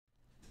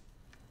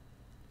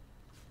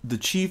The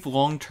chief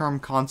long-term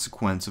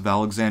consequence of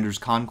Alexander's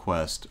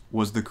conquest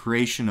was the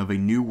creation of a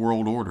new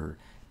world order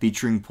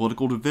featuring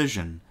political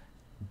division,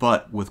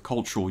 but with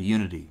cultural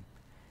unity.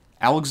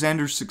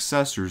 Alexander's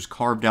successors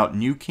carved out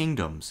new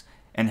kingdoms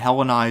and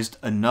Hellenized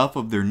enough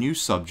of their new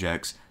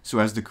subjects so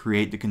as to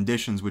create the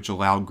conditions which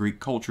allowed Greek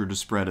culture to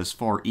spread as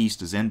far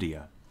east as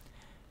India.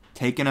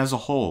 Taken as a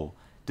whole,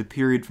 the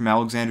period from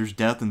Alexander's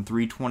death in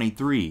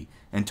 323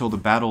 until the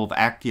Battle of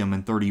Actium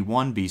in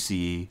 31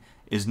 BCE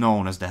is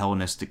known as the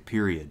Hellenistic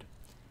period.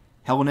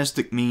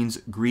 Hellenistic means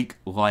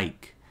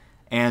Greek-like,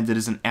 and it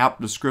is an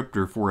apt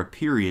descriptor for a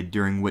period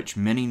during which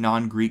many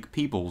non-Greek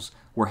peoples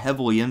were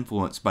heavily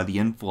influenced by the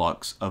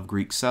influx of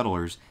Greek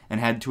settlers and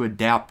had to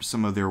adapt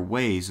some of their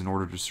ways in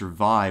order to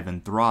survive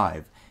and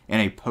thrive in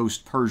a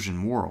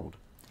post-Persian world.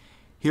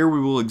 Here we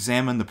will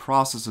examine the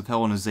process of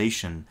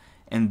Hellenization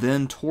and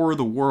then tour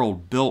the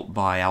world built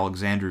by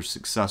Alexander's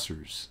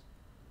successors.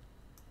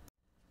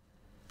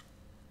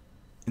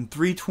 In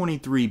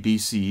 323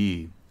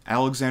 BCE,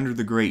 Alexander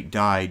the Great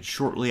died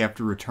shortly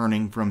after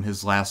returning from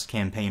his last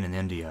campaign in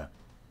India.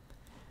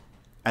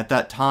 At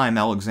that time,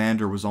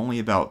 Alexander was only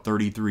about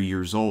 33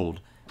 years old,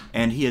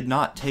 and he had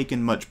not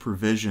taken much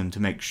provision to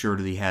make sure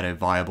that he had a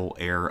viable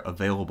heir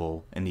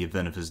available in the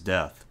event of his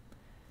death.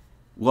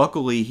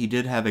 Luckily, he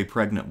did have a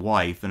pregnant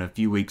wife, and a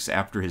few weeks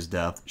after his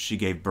death, she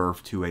gave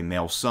birth to a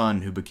male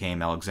son who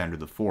became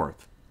Alexander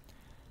IV.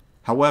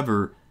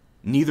 However,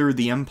 neither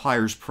the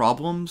empire's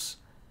problems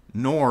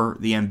nor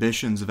the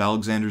ambitions of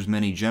Alexander's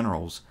many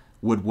generals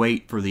would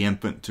wait for the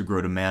infant to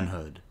grow to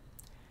manhood.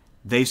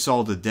 They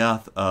saw the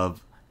death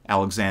of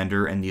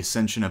Alexander and the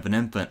ascension of an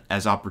infant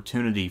as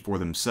opportunity for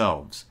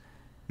themselves.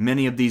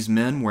 Many of these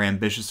men were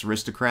ambitious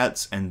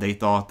aristocrats, and they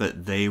thought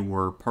that they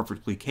were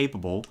perfectly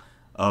capable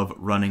of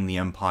running the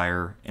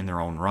empire in their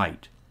own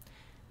right.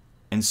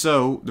 And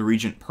so, the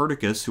regent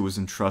Perdiccas, who was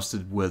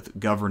entrusted with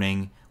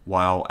governing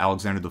while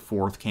Alexander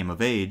IV came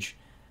of age,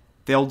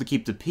 failed to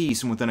keep the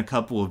peace, and within a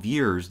couple of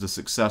years, the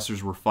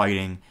successors were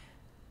fighting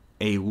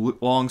a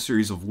long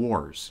series of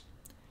wars.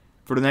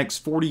 For the next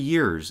 40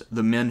 years,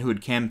 the men who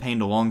had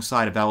campaigned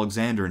alongside of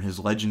Alexander in his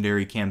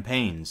legendary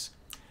campaigns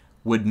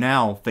would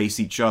now face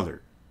each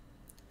other.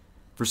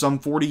 For some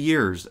 40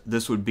 years,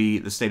 this would be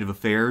the state of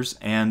affairs,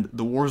 and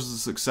the wars of the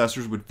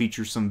successors would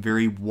feature some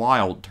very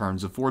wild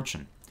turns of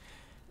fortune.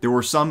 There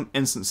were some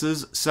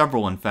instances,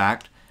 several in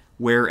fact,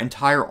 where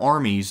entire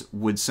armies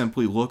would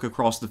simply look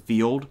across the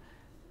field,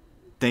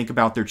 think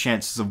about their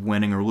chances of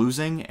winning or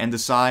losing, and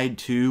decide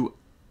to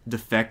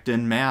defect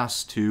en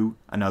masse to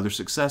another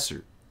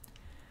successor.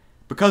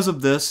 Because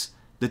of this,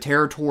 the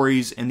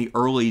territories in the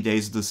early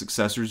days of the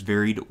successors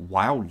varied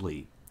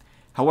wildly.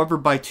 However,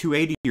 by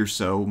 280 or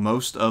so,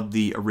 most of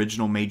the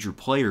original major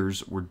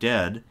players were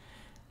dead,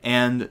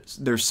 and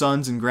their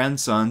sons and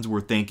grandsons were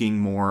thinking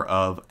more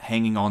of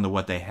hanging on to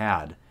what they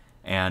had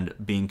and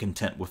being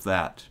content with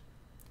that.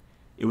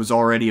 It was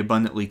already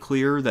abundantly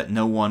clear that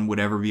no one would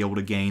ever be able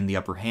to gain the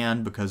upper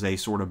hand because a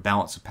sort of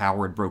balance of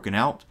power had broken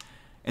out,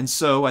 and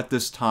so at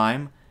this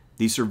time,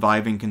 the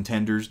surviving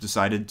contenders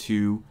decided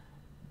to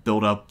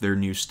build up their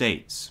new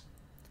states.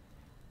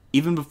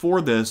 Even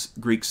before this,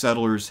 Greek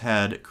settlers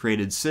had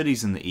created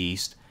cities in the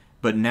east,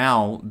 but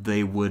now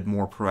they would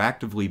more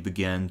proactively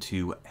begin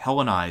to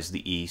Hellenize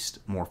the east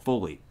more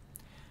fully,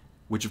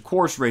 which of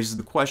course raises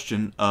the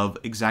question of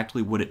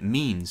exactly what it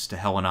means to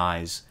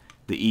Hellenize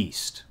the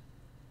east.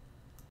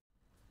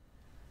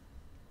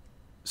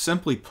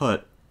 Simply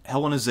put,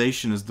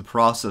 Hellenization is the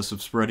process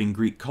of spreading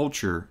Greek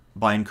culture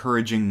by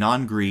encouraging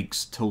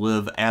non-Greeks to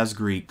live as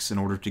Greeks in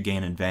order to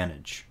gain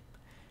advantage.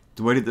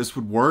 The way that this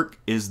would work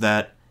is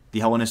that the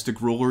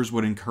Hellenistic rulers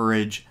would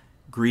encourage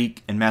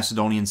Greek and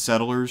Macedonian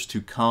settlers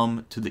to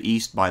come to the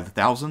east by the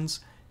thousands,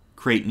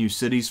 create new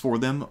cities for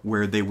them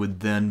where they would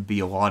then be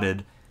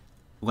allotted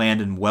land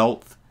and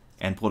wealth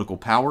and political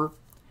power.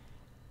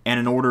 And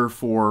in order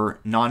for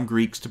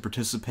non-Greeks to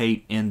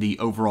participate in the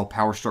overall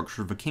power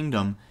structure of a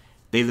kingdom,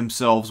 they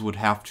themselves would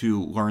have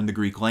to learn the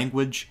Greek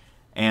language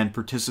and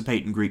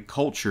participate in Greek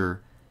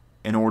culture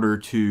in order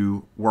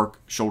to work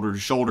shoulder to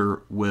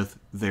shoulder with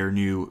their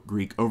new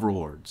Greek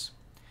overlords.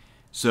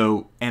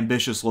 So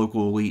ambitious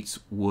local elites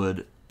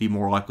would be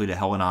more likely to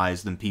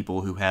Hellenize than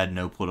people who had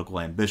no political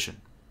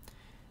ambition.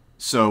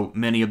 So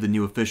many of the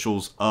new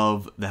officials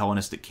of the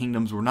Hellenistic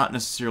kingdoms were not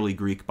necessarily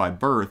Greek by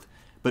birth,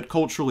 but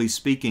culturally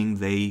speaking,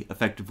 they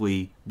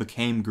effectively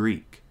became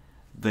Greek.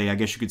 They, I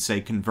guess you could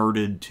say,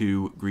 converted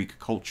to Greek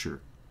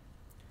culture.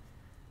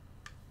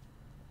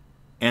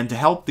 And to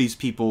help these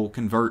people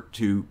convert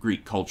to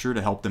Greek culture,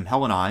 to help them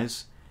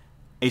Hellenize,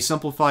 a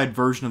simplified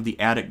version of the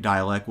Attic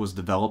dialect was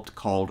developed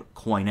called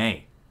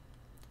Koine.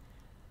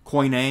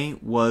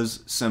 Koine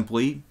was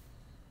simply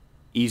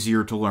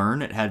easier to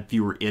learn. It had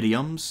fewer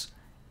idioms.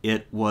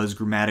 It was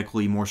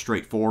grammatically more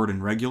straightforward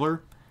and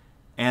regular.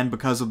 And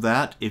because of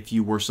that, if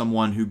you were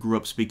someone who grew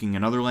up speaking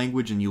another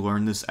language and you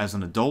learned this as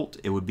an adult,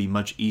 it would be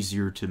much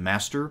easier to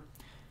master.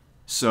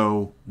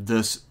 So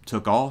this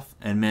took off,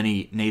 and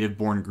many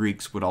native-born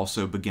Greeks would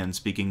also begin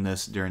speaking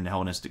this during the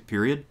Hellenistic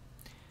period.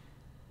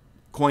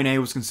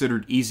 Koine was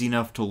considered easy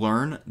enough to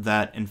learn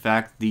that, in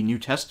fact, the New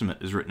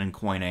Testament is written in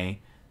Koine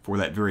for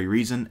that very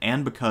reason,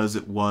 and because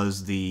it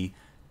was the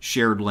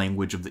shared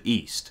language of the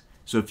East.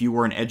 So if you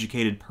were an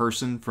educated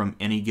person from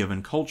any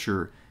given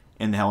culture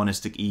in the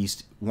Hellenistic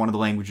East, one of the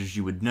languages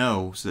you would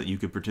know so that you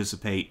could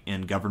participate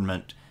in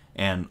government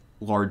and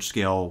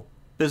large-scale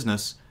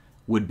business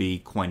would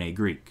be Koine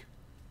Greek.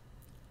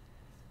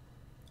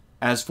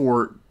 As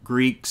for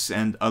Greeks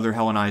and other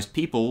Hellenized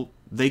people,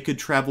 they could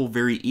travel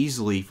very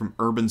easily from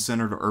urban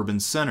center to urban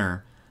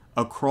center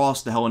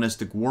across the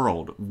Hellenistic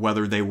world,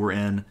 whether they were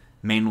in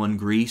mainland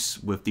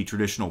Greece with the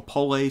traditional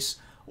polis,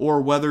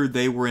 or whether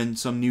they were in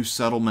some new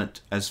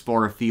settlement as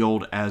far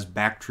afield as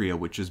Bactria,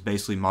 which is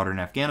basically modern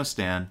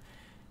Afghanistan.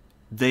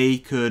 They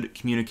could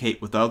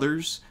communicate with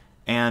others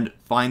and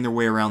find their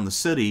way around the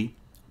city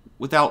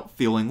without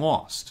feeling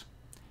lost.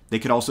 They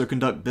could also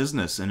conduct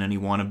business in any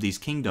one of these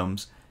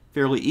kingdoms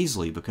fairly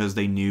easily because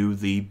they knew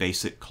the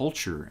basic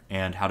culture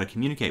and how to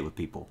communicate with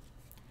people.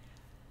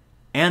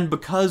 And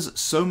because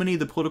so many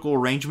of the political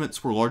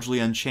arrangements were largely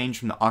unchanged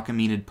from the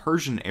Achaemenid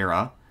Persian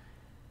era,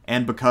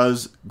 and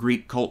because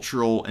Greek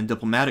cultural and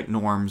diplomatic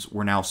norms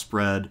were now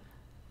spread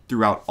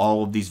throughout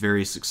all of these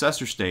various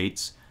successor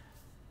states,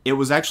 it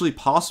was actually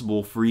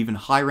possible for even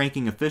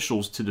high-ranking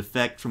officials to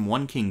defect from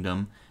one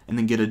kingdom and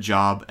then get a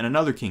job in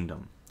another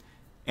kingdom.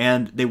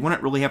 And they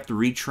wouldn't really have to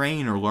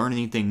retrain or learn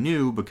anything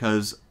new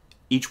because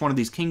each one of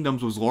these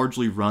kingdoms was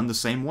largely run the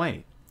same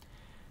way.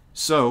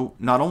 So,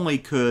 not only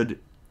could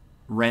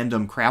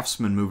random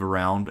craftsmen move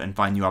around and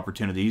find new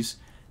opportunities,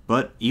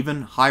 but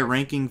even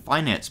high-ranking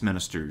finance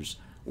ministers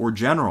or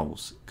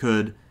generals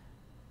could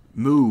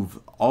move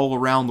all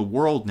around the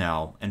world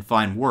now and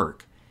find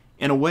work.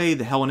 In a way,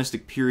 the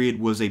Hellenistic period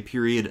was a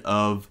period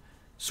of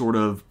sort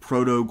of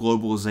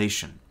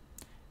proto-globalization.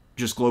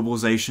 Just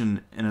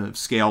globalization in a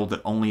scale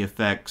that only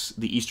affects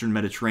the Eastern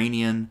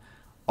Mediterranean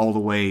all the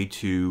way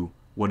to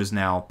what is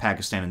now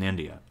Pakistan and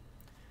India.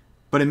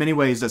 But in many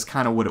ways, that's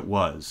kind of what it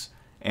was.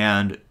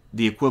 And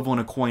the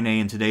equivalent of Koine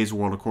in today's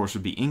world, of course,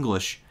 would be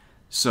English.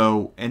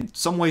 So in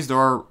some ways, there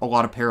are a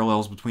lot of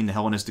parallels between the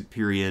Hellenistic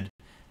period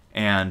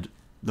and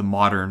the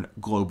modern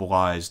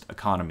globalized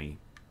economy.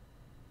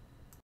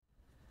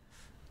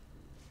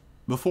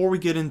 Before we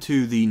get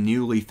into the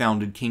newly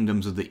founded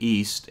kingdoms of the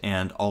East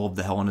and all of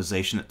the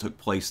Hellenization that took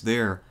place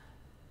there,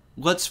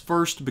 let's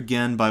first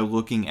begin by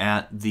looking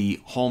at the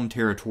home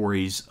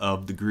territories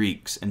of the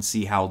Greeks and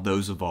see how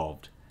those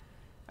evolved.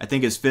 I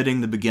think it's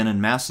fitting to begin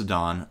in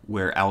Macedon,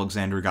 where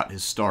Alexander got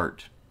his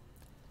start.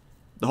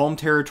 The home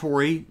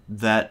territory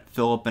that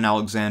Philip and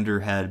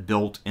Alexander had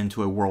built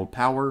into a world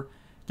power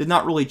did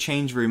not really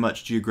change very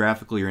much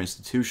geographically or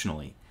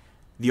institutionally.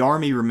 The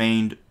army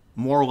remained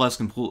more or less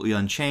completely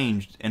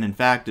unchanged, and in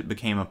fact it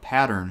became a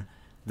pattern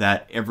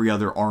that every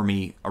other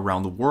army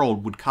around the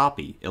world would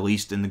copy, at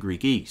least in the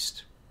Greek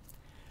East.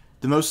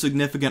 The most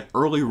significant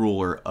early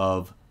ruler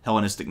of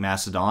Hellenistic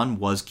Macedon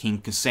was King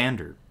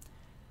Cassander.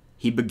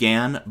 He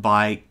began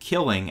by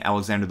killing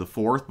Alexander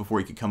IV before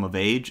he could come of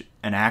age,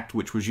 an act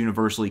which was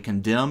universally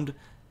condemned,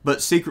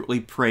 but secretly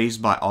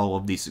praised by all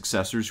of the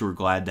successors who were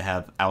glad to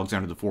have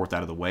Alexander IV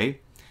out of the way.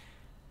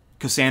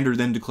 Cassander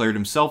then declared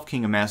himself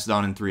king of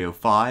Macedon in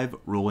 305,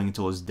 ruling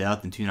until his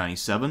death in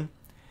 297.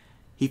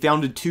 He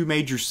founded two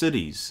major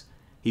cities.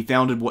 He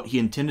founded what he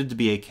intended to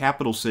be a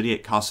capital city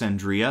at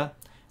Cassandria,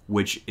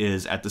 which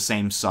is at the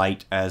same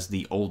site as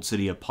the old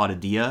city of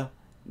Potidaea,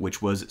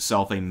 which was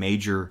itself a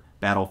major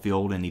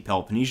battlefield in the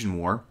Peloponnesian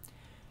War.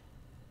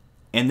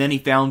 And then he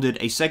founded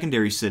a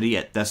secondary city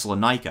at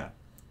Thessalonica.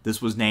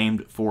 This was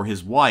named for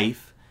his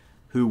wife,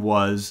 who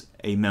was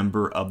a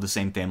member of the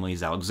same family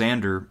as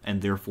Alexander,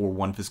 and therefore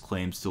one of his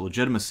claims to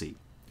legitimacy.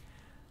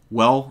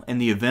 Well, in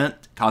the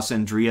event,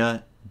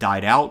 Cassandria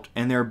died out,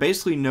 and there are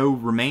basically no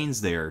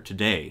remains there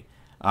today.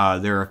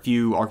 There are a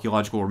few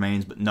archaeological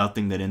remains, but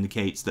nothing that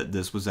indicates that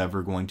this was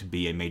ever going to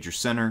be a major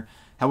center.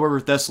 However,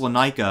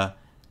 Thessalonica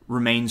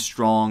remains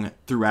strong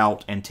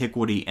throughout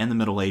antiquity and the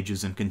Middle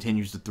Ages and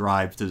continues to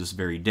thrive to this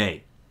very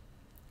day.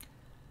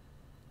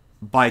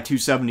 By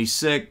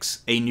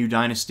 276, a new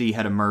dynasty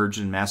had emerged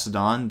in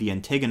Macedon, the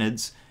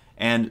Antigonids,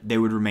 and they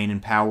would remain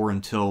in power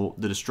until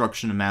the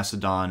destruction of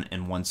Macedon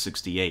in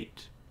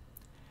 168.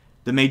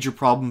 The major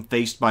problem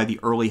faced by the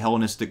early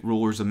Hellenistic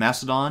rulers of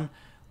Macedon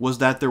was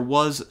that there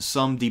was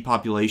some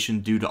depopulation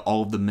due to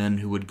all of the men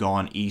who had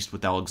gone east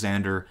with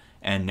Alexander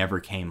and never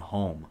came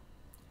home.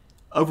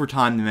 Over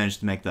time, they managed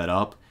to make that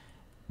up,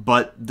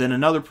 but then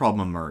another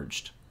problem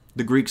emerged.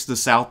 The Greeks of the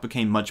south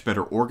became much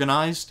better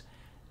organized,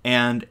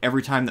 and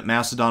every time that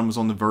Macedon was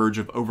on the verge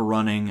of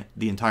overrunning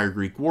the entire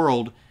Greek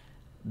world,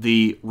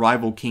 the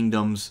rival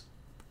kingdoms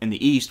in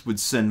the east would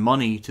send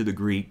money to the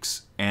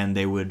Greeks, and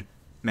they would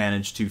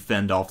manage to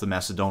fend off the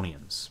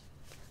Macedonians.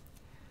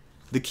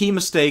 The key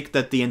mistake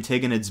that the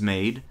Antigonids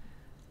made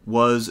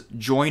was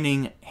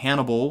joining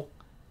Hannibal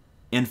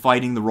in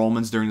fighting the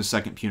Romans during the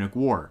Second Punic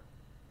War.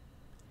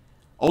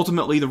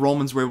 Ultimately, the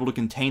Romans were able to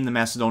contain the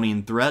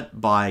Macedonian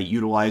threat by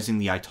utilizing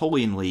the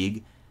Aetolian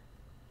League,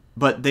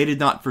 But they did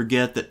not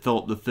forget that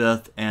Philip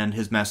V and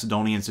his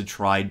Macedonians had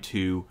tried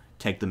to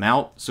take them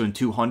out. So in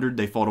 200,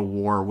 they fought a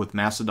war with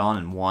Macedon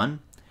and won.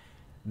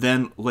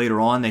 Then later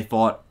on, they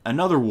fought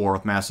another war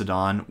with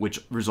Macedon, which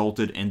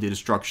resulted in the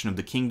destruction of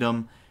the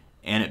kingdom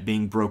and it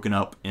being broken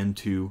up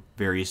into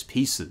various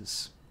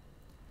pieces.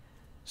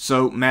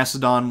 So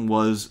Macedon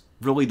was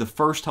really the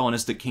first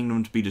Hellenistic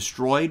kingdom to be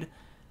destroyed,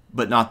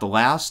 but not the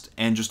last.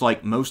 And just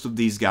like most of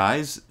these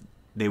guys,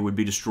 they would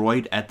be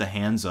destroyed at the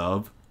hands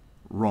of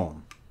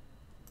Rome.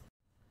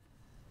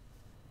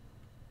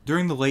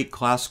 During the late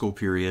classical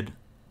period,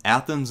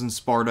 Athens and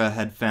Sparta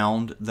had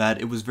found that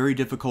it was very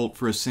difficult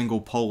for a single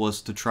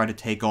polis to try to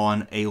take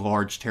on a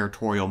large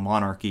territorial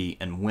monarchy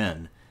and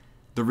win.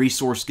 The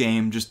resource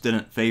game just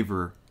didn't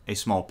favor a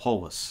small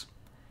polis.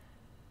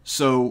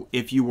 So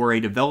if you were a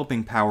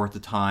developing power at the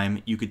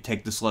time, you could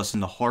take this lesson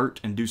to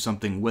heart and do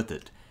something with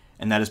it,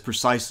 and that is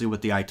precisely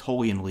what the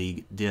Aetolian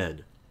League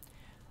did.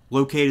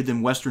 Located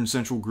in western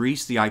central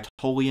Greece, the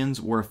Aetolians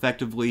were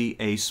effectively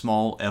a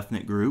small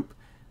ethnic group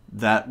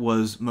that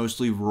was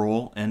mostly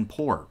rural and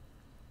poor.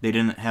 They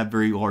didn't have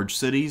very large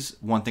cities.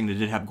 One thing they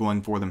did have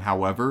going for them,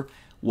 however,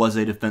 was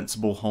a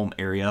defensible home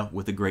area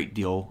with a great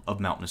deal of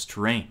mountainous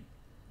terrain.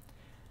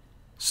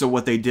 So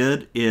what they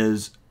did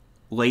is,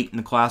 late in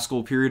the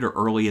classical period or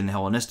early in the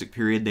Hellenistic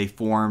period, they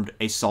formed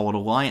a solid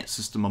alliance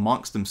system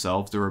amongst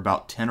themselves. There were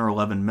about 10 or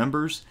 11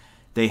 members.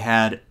 They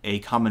had a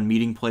common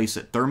meeting place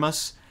at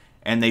Thermus,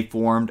 and they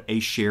formed a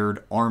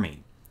shared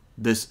army.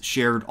 This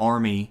shared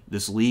army,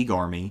 this league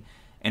army,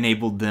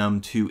 enabled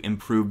them to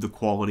improve the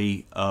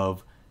quality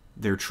of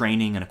their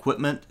training and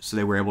equipment, so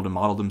they were able to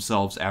model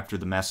themselves after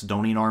the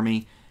Macedonian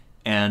army,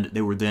 and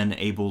they were then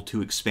able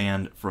to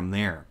expand from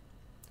there.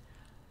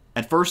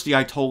 At first, the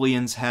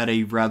Aetolians had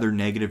a rather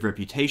negative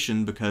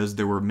reputation because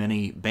there were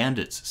many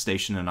bandits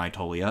stationed in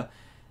Aetolia,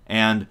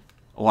 and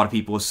a lot of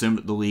people assumed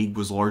that the League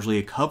was largely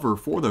a cover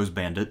for those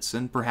bandits,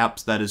 and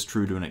perhaps that is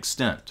true to an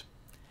extent.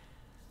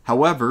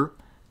 However,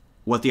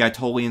 what the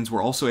Aetolians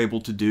were also able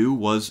to do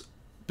was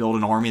build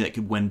an army that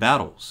could win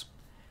battles.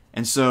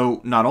 And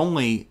so, not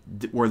only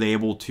were they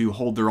able to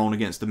hold their own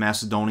against the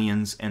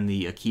Macedonians and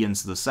the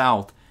Achaeans to the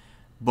south,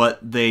 but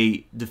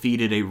they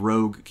defeated a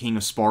rogue king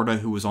of Sparta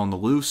who was on the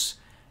loose,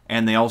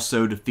 and they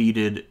also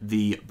defeated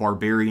the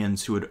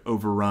barbarians who had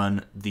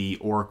overrun the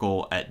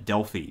oracle at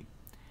Delphi.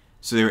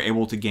 So they were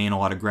able to gain a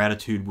lot of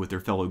gratitude with their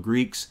fellow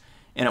Greeks,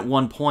 and at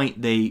one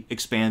point they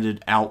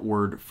expanded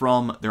outward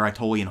from their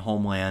Aetolian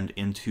homeland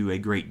into a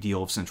great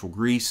deal of central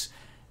Greece,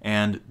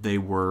 and they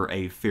were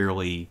a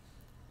fairly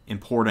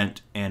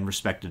important and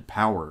respected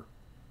power.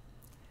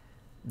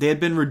 They had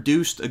been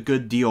reduced a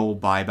good deal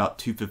by about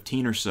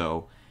 215 or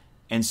so,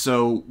 and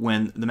so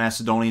when the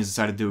Macedonians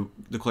decided to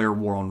declare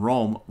war on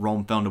Rome,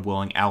 Rome found a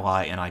willing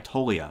ally in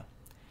Aetolia.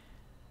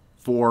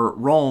 For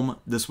Rome,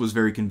 this was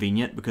very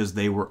convenient because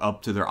they were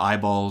up to their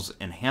eyeballs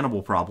in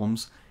Hannibal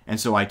problems, and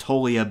so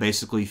Aetolia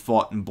basically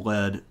fought and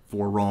bled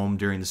for Rome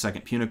during the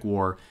Second Punic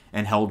War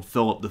and held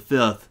Philip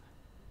V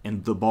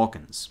in the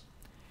Balkans.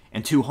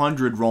 In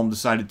 200, Rome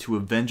decided to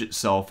avenge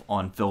itself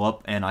on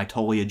Philip, and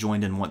Aetolia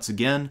joined in once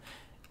again,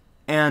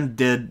 and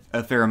did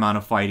a fair amount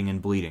of fighting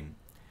and bleeding.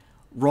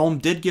 Rome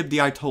did give the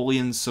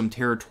Aetolians some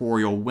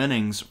territorial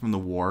winnings from the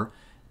war,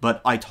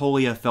 but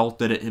Aetolia felt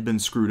that it had been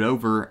screwed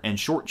over and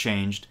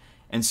shortchanged,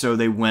 and so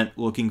they went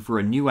looking for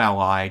a new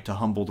ally to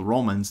humble the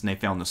Romans, and they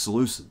found the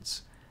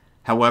Seleucids.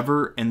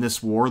 However, in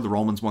this war, the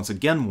Romans once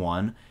again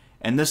won,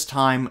 and this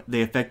time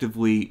they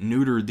effectively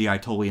neutered the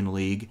Aetolian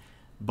League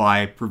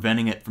by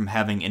preventing it from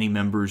having any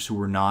members who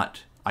were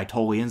not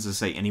Aetolians, to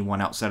say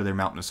anyone outside of their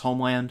mountainous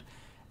homeland,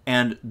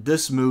 and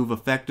this move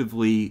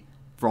effectively,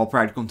 for all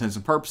practical intents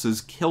and purposes,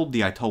 killed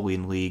the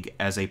Aetolian League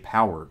as a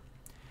power.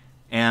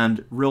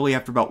 And really,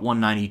 after about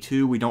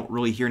 192, we don't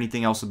really hear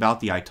anything else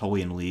about the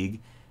Aetolian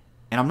League,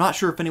 and I'm not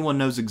sure if anyone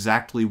knows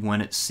exactly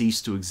when it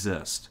ceased to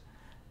exist,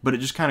 but it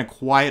just kind of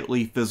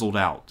quietly fizzled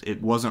out.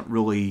 It wasn't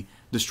really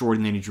destroyed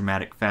in any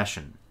dramatic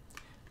fashion.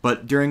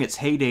 But during its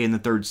heyday in the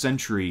 3rd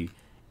century,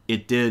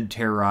 it did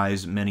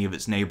terrorize many of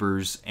its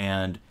neighbors,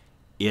 and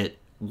it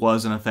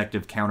was an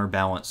effective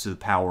counterbalance to the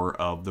power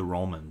of the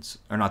Romans.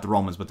 Or not the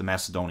Romans, but the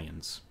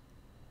Macedonians.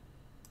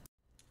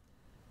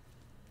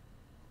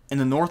 In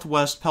the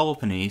northwest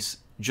Peloponnese,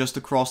 just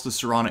across the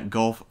Saronic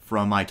Gulf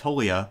from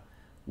Aetolia,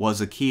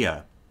 was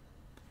Achaea.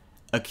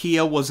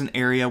 Achaea was an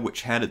area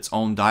which had its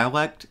own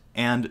dialect,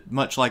 and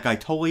much like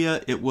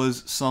Aetolia, it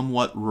was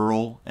somewhat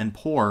rural and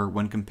poor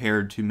when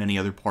compared to many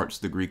other parts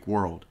of the Greek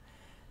world.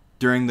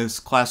 During this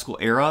classical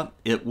era,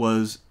 it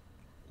was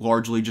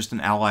largely just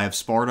an ally of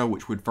Sparta,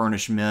 which would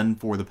furnish men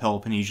for the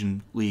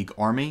Peloponnesian League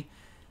army.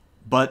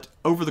 But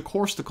over the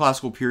course of the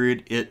classical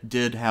period, it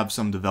did have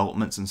some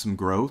developments and some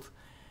growth,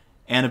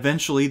 and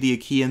eventually the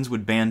Achaeans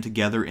would band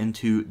together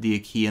into the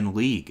Achaean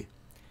League.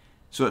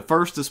 So at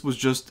first this was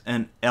just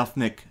an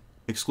ethnic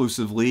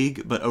exclusive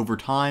league, but over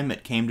time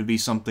it came to be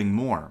something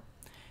more.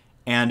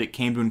 And it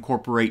came to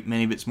incorporate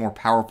many of its more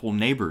powerful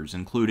neighbors,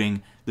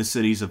 including the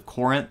cities of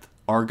Corinth,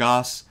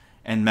 Argos,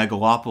 and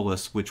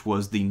Megalopolis, which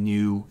was the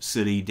new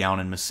city down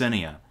in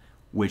Messenia,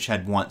 which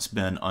had once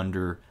been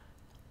under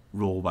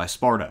rule by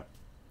Sparta.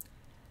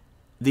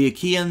 The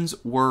Achaeans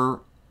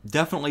were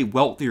definitely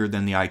wealthier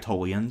than the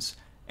Aetolians,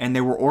 and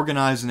they were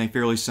organized in a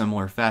fairly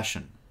similar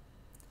fashion.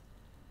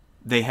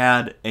 They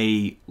had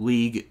a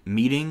league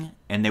meeting,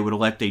 and they would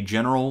elect a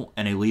general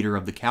and a leader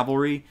of the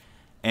cavalry,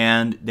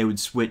 and they would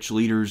switch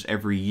leaders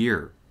every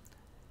year.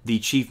 The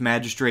chief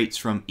magistrates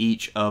from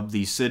each of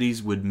these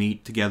cities would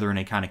meet together in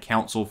a kind of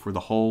council for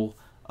the whole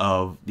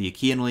of the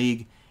Achaean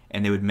League,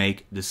 and they would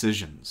make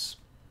decisions.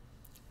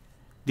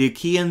 The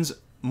Achaeans,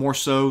 more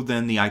so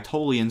than the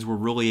Aetolians, were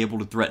really able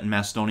to threaten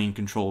Macedonian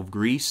control of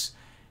Greece,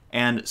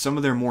 and some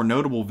of their more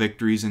notable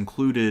victories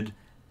included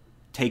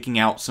taking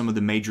out some of the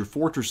major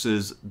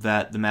fortresses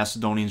that the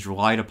Macedonians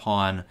relied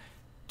upon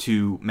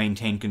to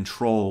maintain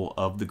control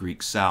of the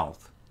Greek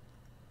south.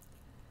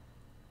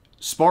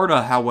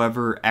 Sparta,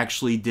 however,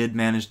 actually did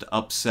manage to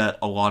upset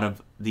a lot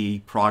of the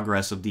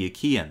progress of the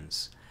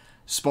Achaeans.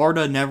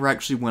 Sparta never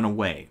actually went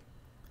away.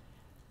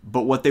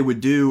 But what they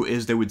would do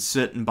is they would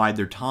sit and bide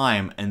their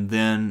time, and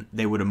then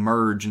they would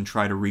emerge and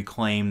try to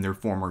reclaim their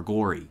former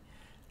glory.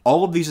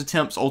 All of these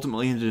attempts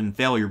ultimately ended in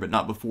failure, but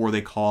not before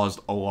they caused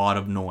a lot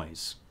of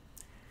noise.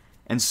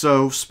 And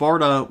so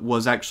Sparta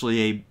was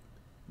actually a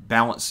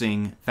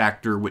balancing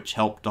factor which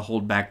helped to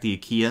hold back the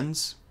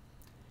Achaeans.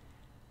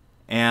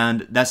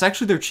 And that's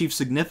actually their chief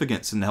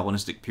significance in the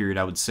Hellenistic period,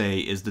 I would say,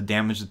 is the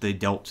damage that they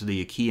dealt to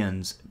the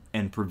Achaeans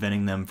and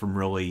preventing them from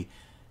really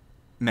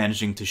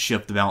managing to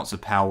shift the balance of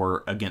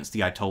power against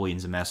the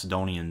Aetolians and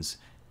Macedonians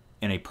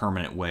in a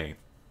permanent way.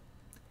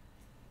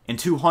 In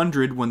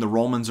 200, when the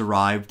Romans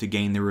arrived to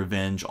gain their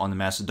revenge on the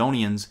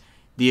Macedonians,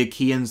 the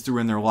Achaeans threw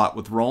in their lot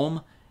with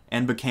Rome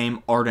and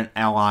became ardent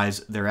allies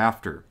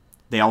thereafter.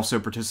 They also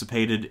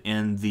participated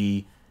in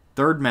the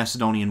Third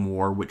Macedonian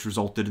War, which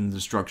resulted in the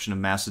destruction of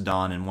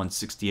Macedon in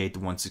 168 to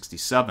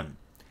 167.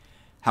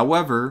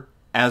 However,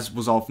 as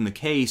was often the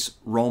case,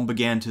 Rome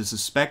began to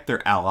suspect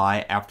their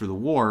ally after the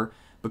war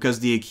because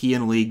the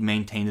Achaean League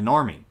maintained an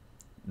army.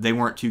 They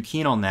weren't too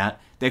keen on that.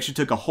 They actually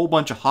took a whole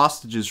bunch of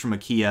hostages from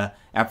Achaea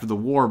after the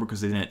war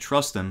because they didn't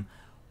trust them.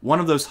 One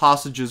of those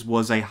hostages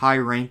was a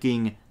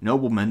high-ranking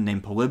nobleman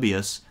named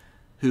Polybius,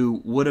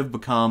 who would have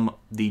become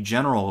the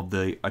general of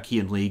the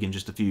Achaean League in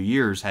just a few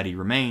years had he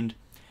remained.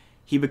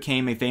 He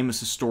became a famous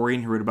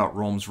historian who wrote about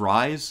Rome's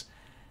rise,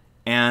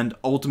 and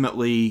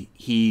ultimately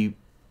he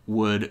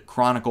would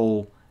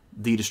chronicle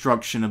the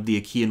destruction of the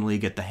Achaean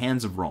League at the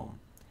hands of Rome.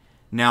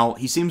 Now,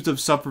 he seems to have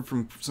suffered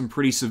from some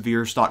pretty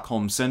severe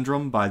Stockholm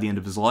Syndrome by the end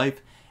of his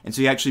life, and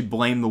so he actually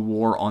blamed the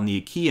war on the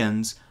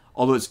Achaeans,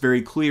 although it's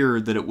very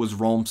clear that it was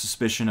Rome's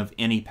suspicion of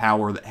any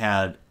power that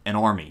had an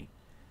army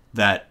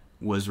that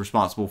was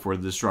responsible for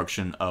the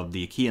destruction of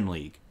the Achaean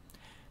League.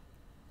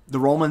 The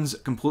Romans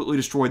completely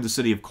destroyed the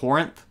city of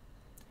Corinth,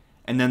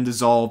 and then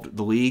dissolved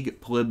the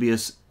League.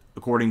 Polybius,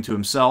 according to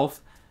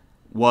himself,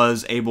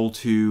 was able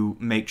to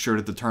make sure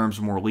that the terms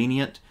were more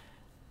lenient,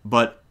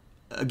 but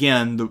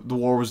again, the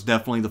war was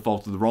definitely the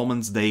fault of the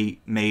Romans. They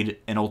made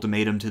an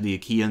ultimatum to the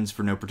Achaeans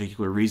for no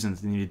particular reason.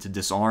 They needed to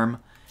disarm,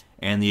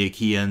 and the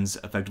Achaeans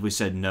effectively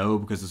said no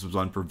because this was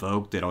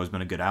unprovoked. They'd always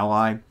been a good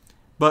ally.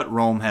 But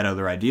Rome had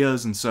other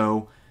ideas, and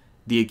so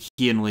the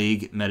Achaean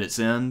League met its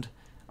end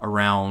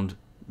around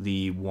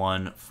the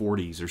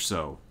 140s or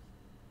so.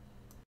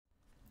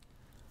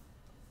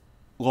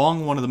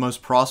 Along one of the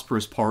most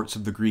prosperous parts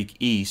of the Greek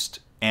East,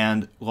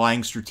 and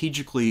lying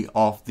strategically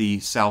off the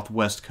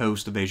southwest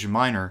coast of Asia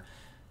Minor,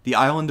 the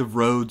island of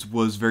Rhodes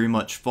was very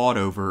much fought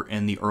over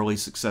in the early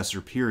Successor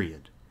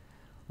period.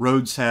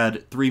 Rhodes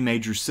had 3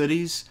 major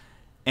cities,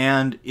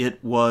 and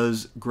it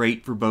was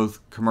great for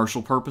both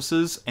commercial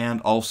purposes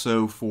and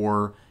also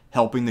for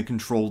helping to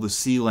control the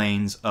sea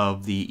lanes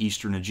of the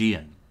Eastern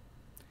Aegean.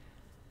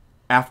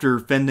 After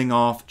fending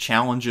off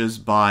challenges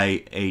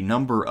by a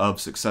number of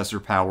successor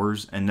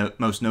powers, and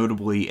most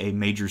notably a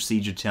major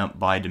siege attempt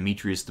by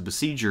Demetrius the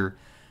Besieger,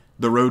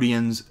 the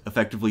Rhodians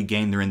effectively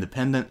gained their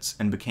independence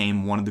and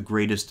became one of the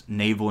greatest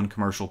naval and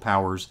commercial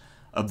powers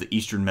of the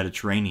Eastern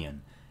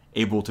Mediterranean,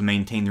 able to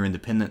maintain their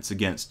independence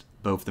against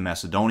both the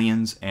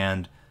Macedonians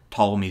and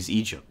Ptolemy's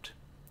Egypt.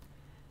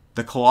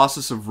 The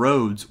Colossus of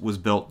Rhodes was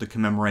built to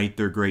commemorate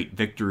their great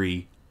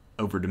victory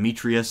over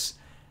Demetrius,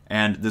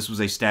 and this was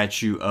a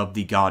statue of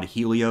the god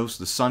Helios,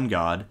 the sun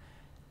god,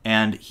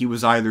 and he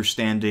was either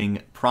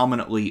standing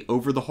prominently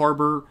over the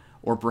harbor,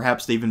 or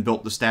perhaps they even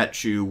built the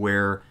statue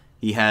where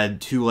he had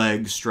 2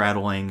 legs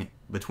straddling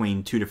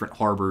between 2 different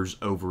harbors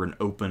over an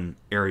open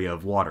area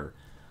of water.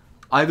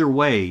 Either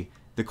way,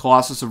 the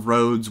Colossus of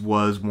Rhodes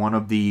was one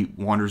of the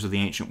wonders of the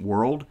ancient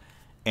world,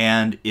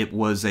 and it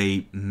was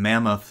a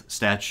mammoth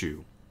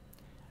statue.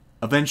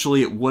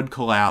 Eventually it would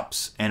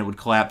collapse, and it would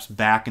collapse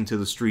back into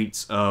the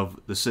streets of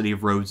the city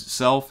of Rhodes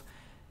itself,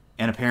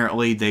 and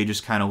apparently they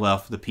just kind of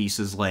left the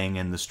pieces laying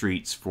in the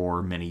streets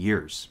for many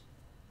years.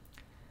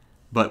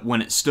 But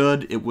when it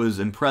stood, it was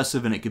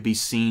impressive, and it could be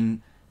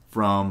seen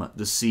from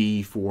the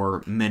sea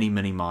for many,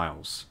 many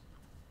miles.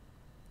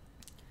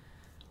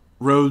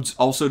 Rhodes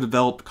also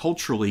developed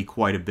culturally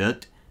quite a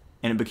bit.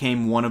 and it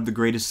became one of the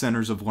greatest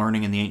centers of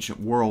learning in the ancient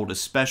world,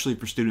 especially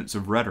for students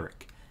of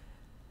rhetoric.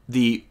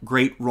 The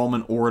great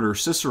Roman orator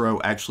Cicero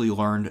actually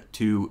learned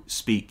to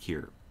speak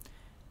here.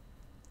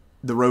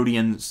 The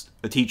Rhodians,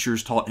 the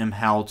teachers, taught him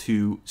how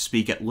to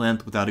speak at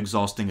length without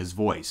exhausting his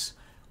voice,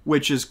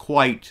 which is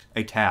quite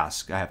a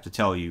task, I have to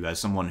tell you, as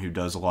someone who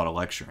does a lot of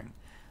lecturing.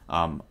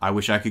 I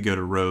wish I could go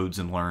to Rhodes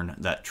and learn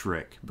that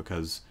trick,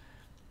 because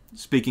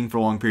speaking for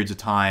long periods of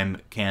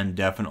time can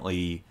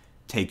definitely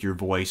take your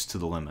voice to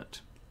the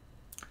limit.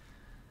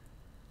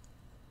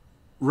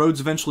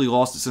 Rhodes eventually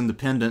lost its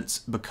independence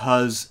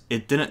because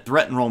it didn't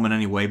threaten Rome in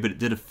any way, but it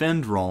did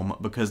offend Rome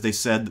because they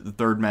said that the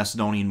Third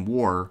Macedonian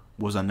War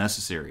was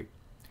unnecessary.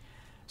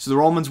 So the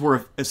Romans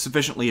were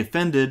sufficiently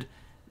offended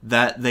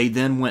that they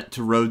then went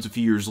to Rhodes a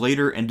few years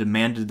later and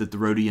demanded that the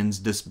Rhodians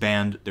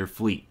disband their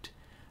fleet.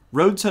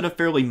 Rhodes had a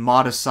fairly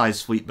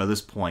modest-sized fleet by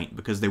this point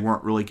because they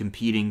weren't really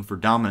competing for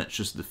dominance,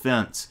 just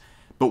defense.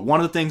 But one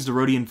of the things the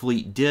Rhodian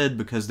fleet did,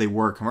 because they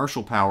were a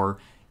commercial power,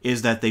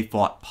 is that they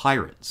fought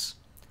pirates.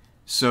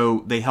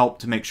 So they helped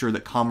to make sure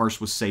that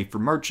commerce was safe for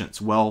merchants.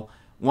 Well,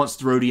 once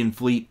the Rhodian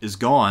fleet is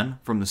gone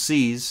from the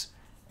seas,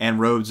 and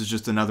Rhodes is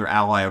just another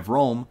ally of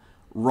Rome,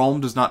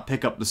 Rome does not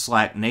pick up the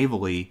slack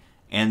navally,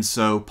 and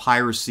so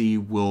piracy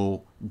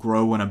will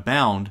grow and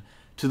abound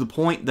to the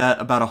point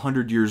that about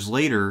 100 years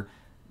later,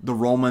 the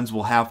Romans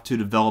will have to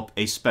develop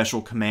a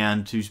special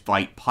command to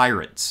fight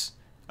pirates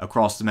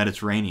across the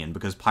Mediterranean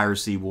because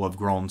piracy will have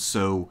grown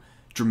so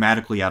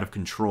dramatically out of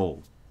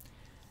control.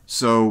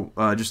 So,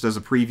 just as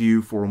a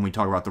preview for when we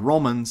talk about the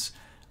Romans,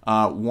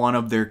 one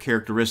of their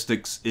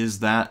characteristics is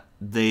that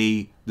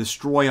they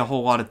destroy a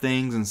whole lot of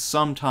things and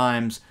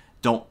sometimes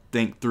don't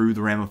think through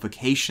the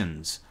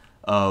ramifications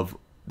of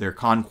their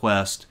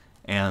conquest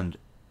and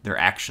their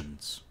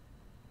actions.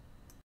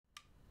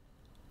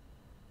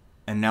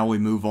 And now we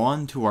move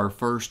on to our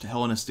first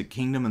Hellenistic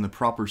kingdom in the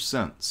proper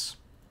sense.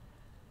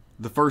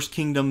 The first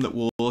kingdom that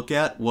we'll look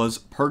at was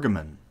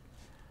Pergamon.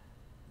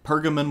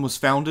 Pergamon was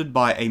founded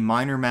by a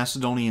minor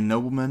Macedonian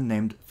nobleman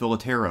named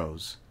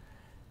Philetaerus.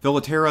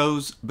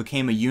 Philetaerus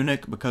became a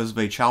eunuch because of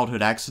a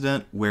childhood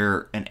accident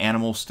where an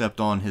animal stepped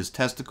on his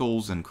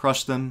testicles and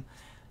crushed them,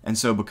 and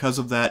so because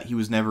of that he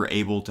was never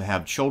able to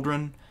have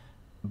children,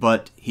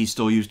 but he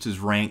still used his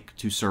rank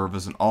to serve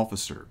as an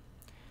officer.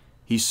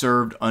 He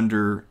served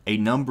under a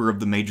number of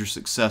the major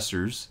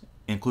successors,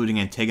 including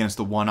Antigonus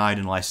the One-Eyed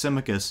and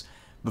Lysimachus,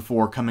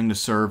 before coming to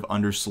serve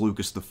under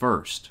Seleucus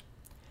I.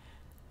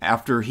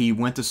 After he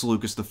went to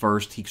Seleucus I,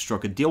 he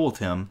struck a deal with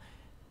him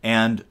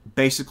and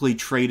basically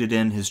traded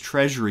in his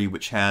treasury,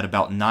 which had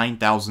about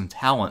 9,000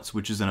 talents,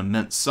 which is an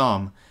immense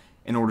sum,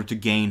 in order to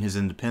gain his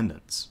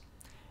independence.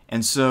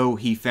 And so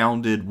he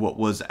founded what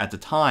was at the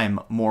time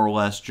more or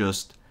less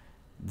just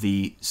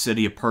the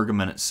city of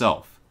Pergamon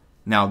itself.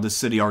 Now, this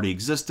city already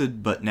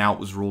existed, but now it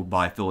was ruled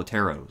by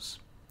Philetaerus.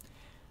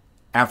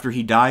 After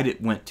he died,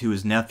 it went to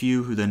his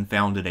nephew, who then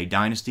founded a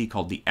dynasty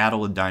called the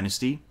Attalid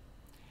dynasty.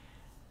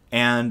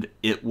 And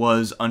it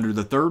was under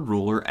the third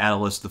ruler,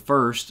 Attalus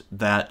I,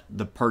 that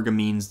the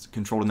Pergamenes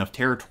controlled enough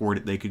territory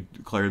that they could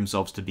declare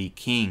themselves to be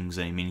kings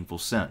in a meaningful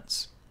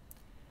sense.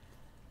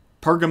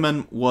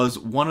 Pergamon was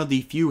one of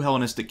the few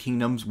Hellenistic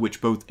kingdoms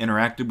which both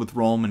interacted with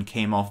Rome and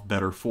came off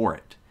better for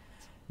it.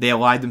 They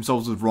allied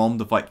themselves with Rome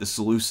to fight the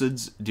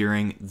Seleucids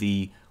during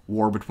the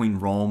war between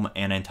Rome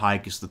and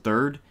Antiochus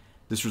III.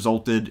 This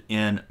resulted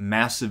in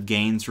massive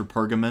gains for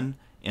Pergamon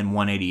in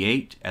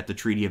 188 at the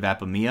Treaty of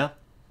Apamea.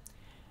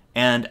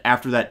 And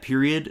after that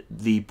period,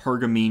 the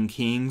Pergamene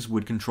kings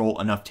would control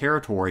enough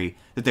territory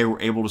that they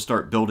were able to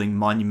start building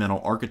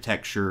monumental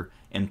architecture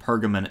in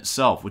Pergamon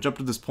itself, which up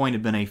to this point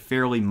had been a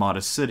fairly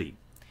modest city.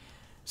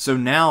 So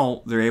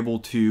now they're able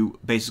to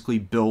basically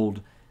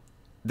build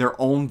their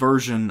own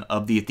version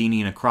of the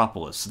Athenian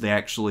Acropolis. They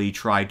actually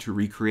tried to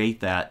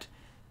recreate that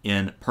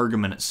in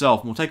Pergamon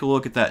itself. And we'll take a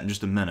look at that in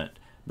just a minute,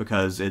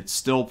 because it's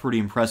still pretty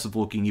impressive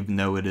looking, even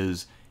though it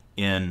is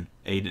in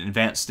an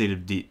advanced state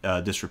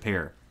of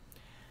disrepair.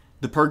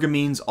 The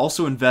Pergamenes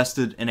also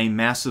invested in a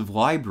massive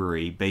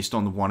library based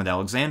on the one at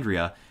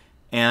Alexandria,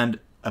 and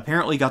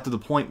apparently got to the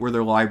point where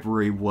their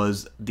library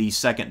was the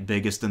second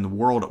biggest in the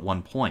world at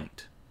one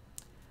point.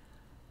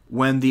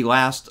 When the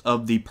last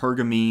of the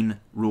Pergamene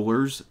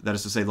rulers, that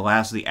is to say the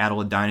last of the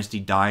Attalid dynasty,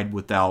 died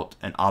without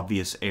an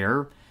obvious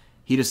heir,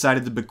 he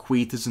decided to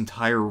bequeath his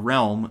entire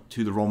realm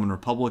to the Roman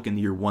Republic in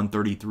the year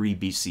 133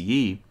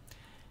 BCE,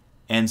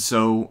 and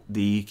so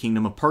the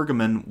kingdom of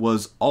Pergamon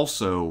was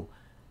also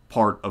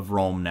part of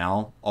Rome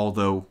now,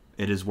 although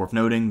it is worth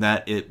noting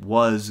that it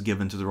was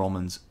given to the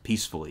Romans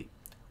peacefully,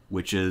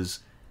 which is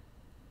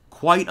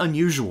quite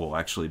unusual,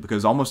 actually,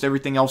 because almost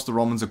everything else the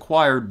Romans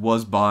acquired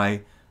was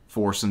by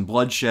force and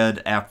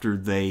bloodshed after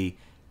they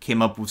came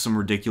up with some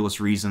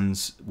ridiculous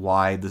reasons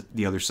why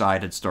the other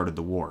side had started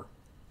the war.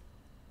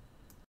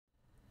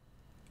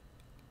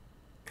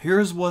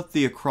 Here's what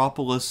the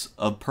Acropolis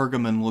of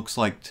Pergamon looks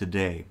like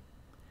today.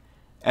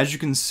 As you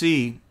can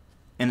see,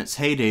 in its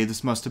heyday,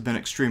 this must have been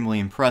extremely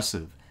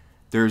impressive.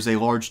 There's a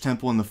large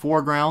temple in the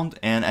foreground,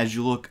 and as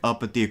you look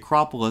up at the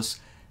Acropolis,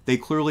 they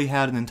clearly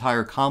had an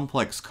entire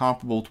complex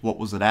comparable to what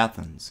was at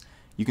Athens.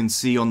 You can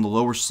see on the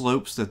lower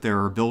slopes that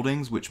there are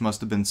buildings, which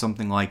must have been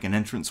something like an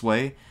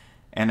entranceway,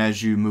 and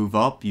as you move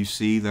up, you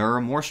see there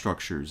are more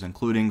structures,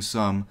 including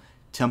some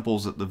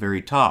temples at the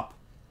very top.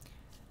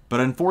 But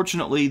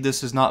unfortunately,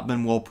 this has not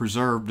been well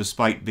preserved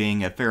despite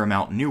being a fair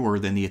amount newer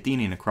than the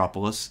Athenian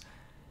Acropolis,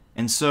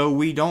 and so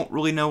we don't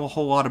really know a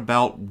whole lot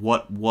about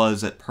what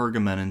was at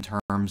Pergamon in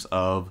terms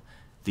of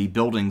the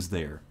buildings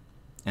there.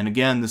 And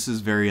again, this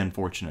is very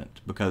unfortunate,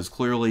 because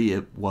clearly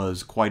it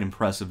was quite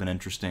impressive and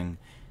interesting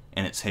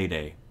in its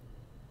heyday.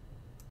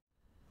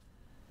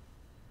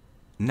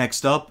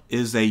 Next up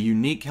is a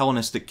unique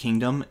Hellenistic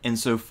kingdom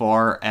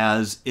insofar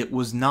as it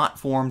was not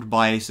formed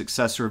by a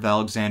successor of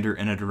Alexander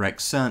in a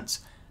direct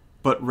sense,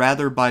 but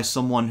rather by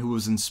someone who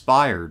was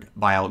inspired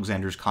by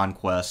Alexander's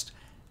conquest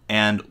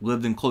and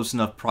lived in close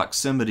enough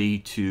proximity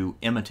to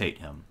imitate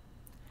him.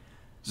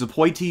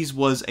 Zapoites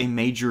was a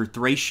major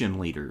Thracian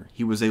leader.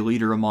 He was a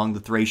leader among the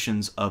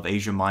Thracians of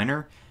Asia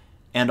Minor,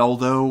 and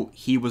although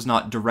he was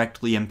not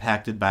directly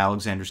impacted by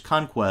Alexander's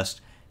conquest,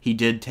 he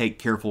did take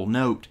careful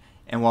note,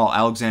 and while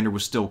Alexander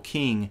was still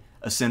king,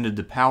 ascended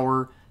to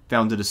power,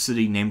 founded a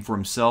city named for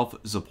himself,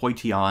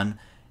 Zapoition,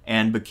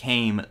 and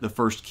became the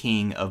first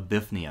king of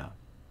Bithynia.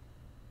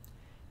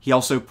 He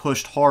also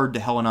pushed hard to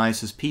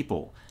Hellenize his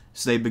people,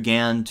 so they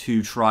began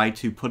to try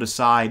to put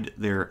aside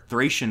their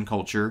Thracian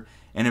culture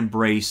and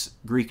embrace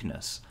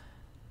Greekness.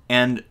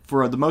 And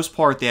for the most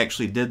part, they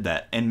actually did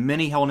that. In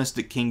many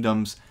Hellenistic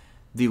kingdoms,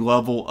 the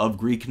level of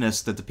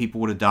Greekness that the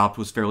people would adopt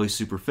was fairly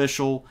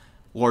superficial,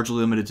 largely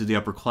limited to the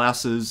upper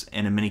classes,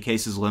 and in many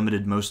cases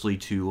limited mostly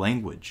to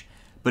language.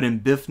 But in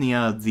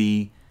Bithynia,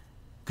 the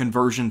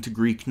conversion to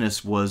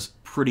Greekness was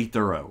pretty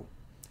thorough.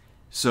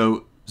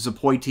 So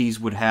Zapoites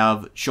would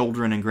have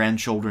children and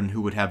grandchildren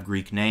who would have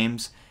Greek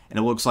names, and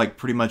it looks like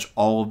pretty much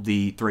all of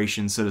the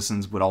Thracian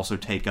citizens would also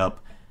take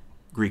up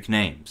Greek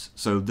names.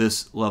 So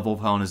this level of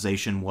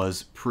Hellenization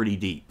was pretty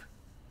deep.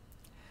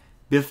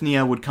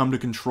 Bithynia would come to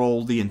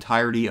control the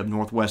entirety of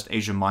northwest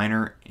Asia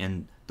Minor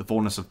in the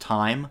fullness of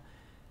time.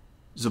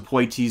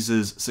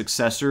 Zapoites'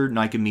 successor,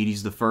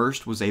 Nicomedes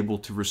I, was able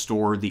to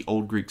restore the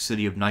old Greek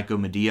city of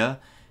Nicomedia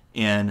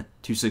in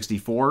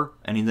 264,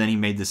 and then he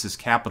made this his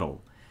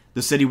capital.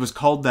 The city was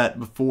called that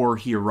before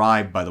he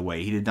arrived, by the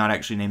way. He did not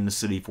actually name the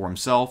city for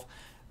himself,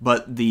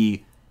 but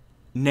the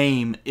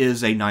name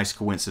is a nice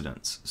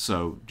coincidence,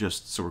 so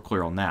just so we're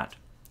clear on that.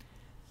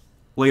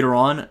 Later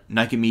on,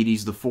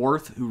 Nicomedes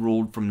IV, who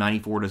ruled from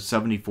 94 to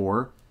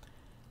 74,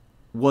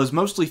 was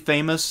mostly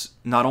famous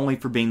not only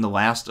for being the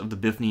last of the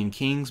Bithynian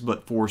kings,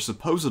 but for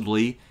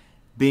supposedly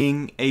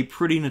being a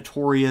pretty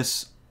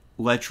notorious,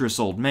 lecherous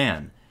old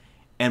man.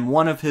 And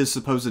one of his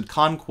supposed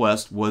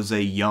conquests was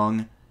a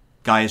young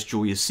Gaius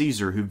Julius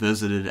Caesar who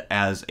visited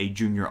as a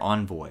junior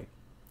envoy.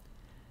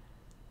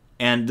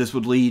 And this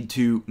would lead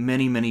to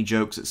many, many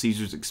jokes at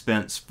Caesar's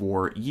expense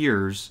for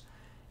years,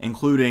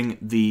 including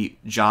the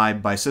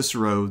jibe by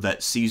Cicero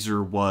that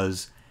Caesar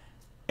was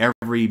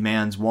every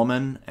man's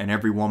woman and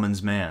every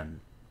woman's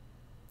man.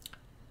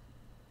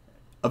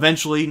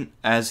 Eventually,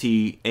 as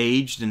he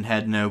aged and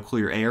had no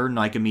clear heir,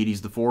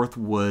 Nicomedes IV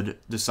would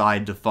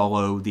decide to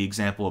follow the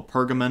example of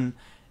Pergamon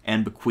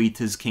and bequeath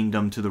his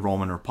kingdom to the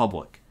Roman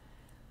Republic.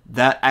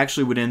 That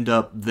actually would end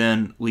up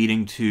then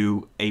leading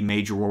to a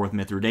major war with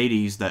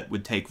Mithridates that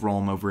would take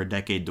Rome over a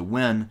decade to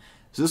win.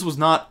 So this was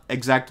not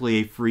exactly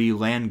a free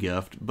land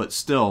gift, but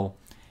still,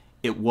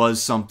 it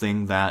was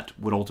something that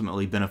would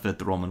ultimately benefit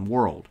the Roman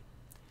world.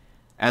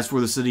 As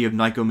for the city of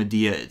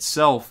Nicomedia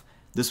itself,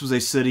 this was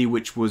a city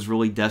which was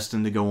really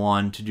destined to go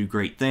on to do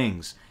great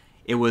things.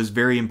 It was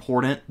very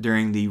important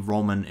during the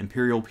Roman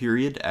imperial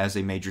period as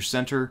a major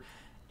center,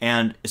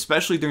 and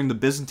especially during the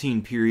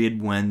Byzantine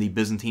period when the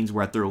Byzantines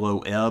were at their low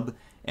ebb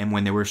and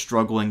when they were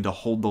struggling to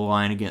hold the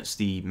line against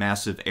the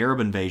massive Arab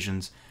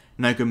invasions,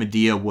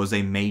 Nicomedia was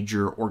a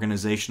major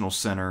organizational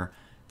center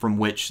from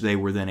which they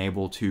were then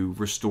able to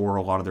restore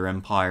a lot of their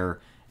empire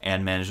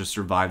and manage to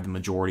survive the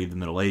majority of the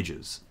Middle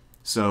Ages.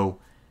 So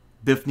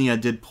Bithynia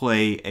did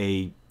play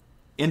a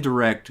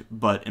indirect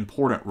but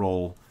important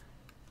role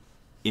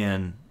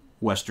in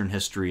Western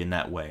history in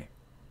that way.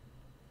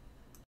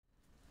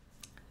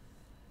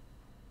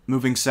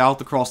 Moving south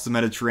across the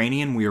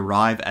Mediterranean, we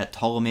arrive at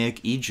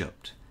Ptolemaic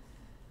Egypt.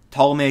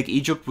 Ptolemaic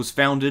Egypt was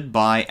founded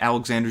by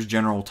Alexander's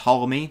general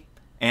Ptolemy,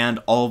 and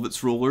all of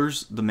its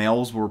rulers, the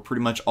males were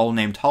pretty much all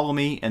named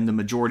Ptolemy, and the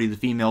majority of the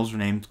females were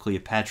named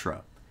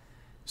Cleopatra.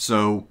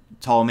 So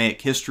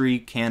Ptolemaic history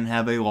can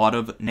have a lot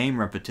of name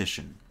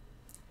repetition.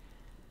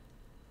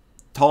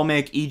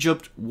 Ptolemaic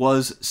Egypt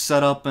was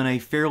set up in a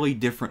fairly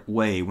different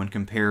way when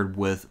compared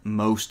with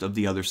most of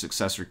the other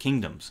successor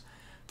kingdoms.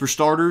 For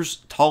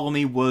starters,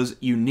 Ptolemy was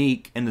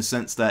unique in the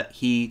sense that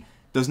he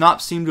does not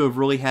seem to have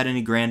really had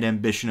any grand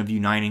ambition of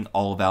uniting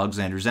all of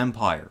Alexander's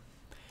empire.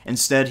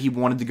 Instead, he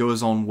wanted to go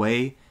his own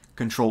way,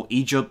 control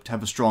Egypt,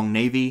 have a strong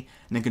navy,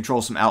 and then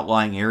control some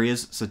outlying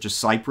areas such as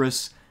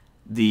Cyprus,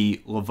 the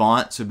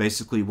Levant, so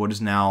basically what is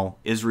now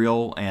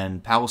Israel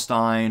and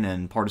Palestine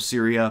and part of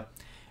Syria,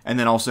 and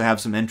then also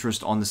have some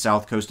interest on the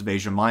south coast of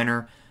Asia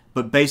Minor,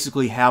 but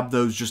basically have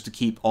those just to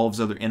keep all of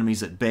his other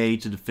enemies at bay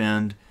to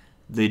defend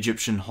the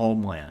Egyptian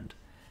homeland.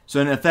 So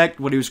in effect,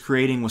 what he was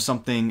creating was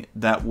something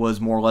that was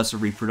more or less a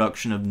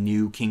reproduction of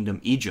New Kingdom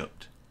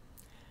Egypt.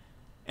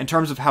 In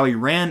terms of how he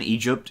ran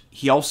Egypt,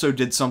 he also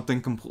did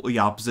something completely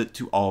opposite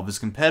to all of his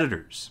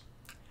competitors.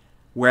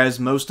 Whereas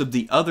most of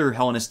the other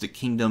Hellenistic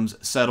kingdoms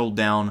settled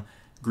down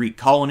Greek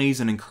colonies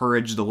and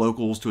encouraged the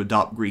locals to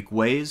adopt Greek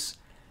ways,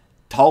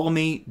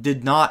 Ptolemy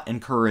did not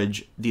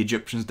encourage the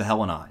Egyptians to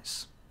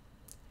Hellenize.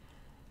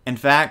 In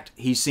fact,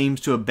 he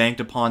seems to have banked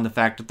upon the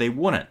fact that they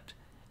wouldn't.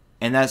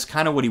 And that's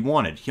kind of what he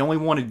wanted. He only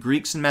wanted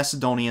Greeks and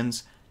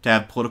Macedonians to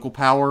have political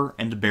power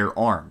and to bear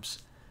arms.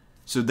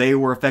 So they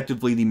were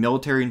effectively the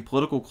military and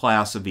political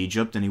class of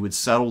Egypt, and he would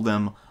settle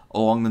them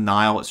along the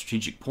Nile at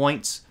strategic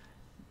points,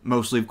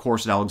 mostly, of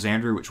course, at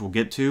Alexandria, which we'll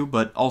get to,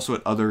 but also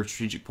at other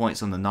strategic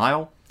points on the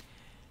Nile.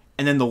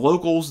 And then the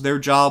locals, their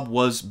job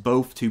was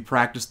both to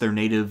practice their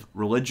native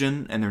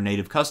religion and their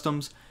native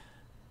customs,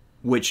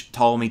 which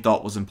Ptolemy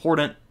thought was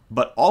important,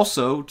 but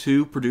also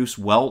to produce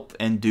wealth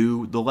and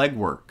do the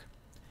legwork.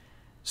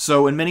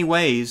 So in many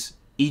ways,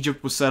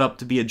 Egypt was set up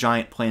to be a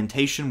giant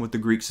plantation with the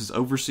Greeks as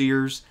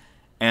overseers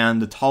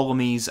and the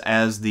Ptolemies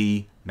as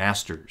the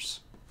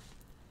masters.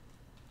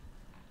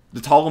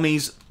 The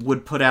Ptolemies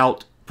would put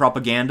out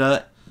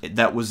propaganda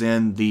that was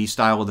in the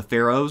style of the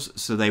pharaohs,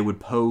 so they would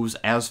pose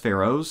as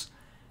pharaohs,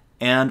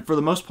 and for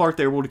the most part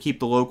they were able to keep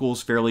the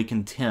locals fairly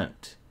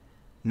content.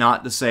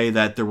 Not to say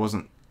that there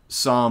wasn't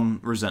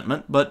some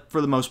resentment, but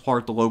for the most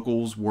part the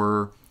locals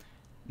were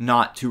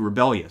not too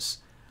rebellious.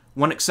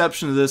 One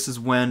exception to this is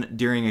when,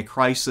 during a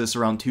crisis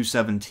around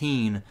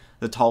 217,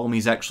 the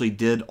Ptolemies actually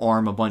did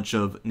arm a bunch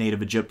of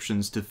native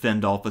Egyptians to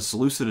fend off a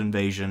Seleucid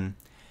invasion,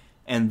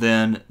 and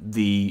then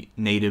the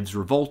natives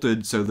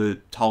revolted, so the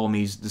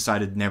Ptolemies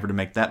decided never to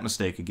make that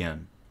mistake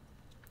again.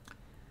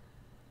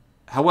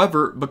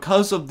 However,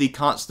 because of the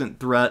constant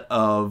threat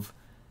of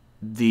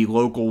the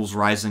locals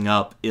rising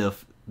up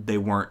if they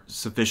weren't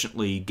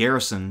sufficiently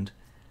garrisoned,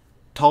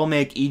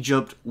 Ptolemaic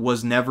Egypt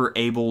was never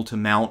able to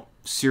mount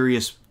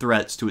serious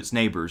threats to its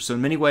neighbors. So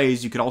in many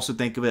ways, you could also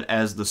think of it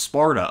as the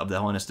Sparta of the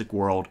Hellenistic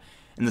world,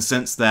 in the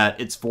sense that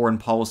its foreign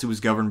policy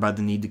was governed by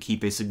the need to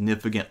keep a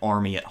significant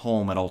army at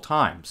home at all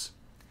times.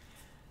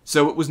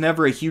 So it was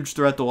never a huge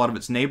threat to a lot of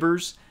its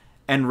neighbors,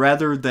 and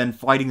rather than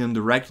fighting them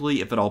directly,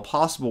 if at all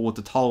possible, what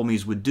the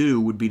Ptolemies would do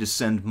would be to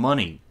send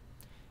money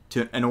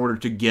in order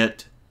to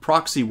get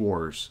proxy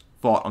wars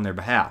fought on their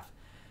behalf.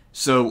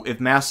 So if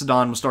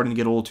Macedon was starting to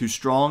get a little too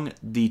strong,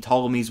 the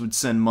Ptolemies would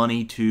send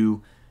money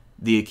to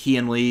the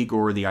Achaean League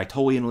or the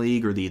Aetolian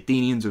League or the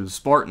Athenians or the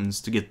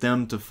Spartans to get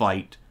them to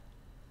fight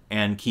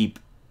and keep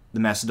the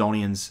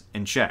Macedonians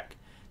in check.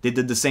 They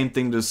did the same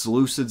thing to the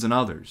Seleucids and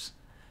others.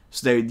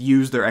 So they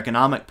used their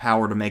economic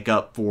power to make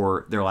up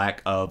for their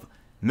lack of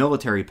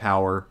military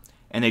power,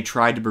 and they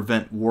tried to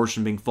prevent wars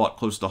from being fought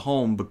close to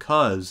home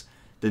because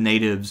the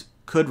natives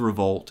could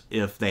revolt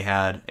if they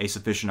had a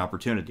sufficient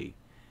opportunity.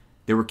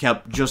 They were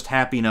kept just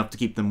happy enough to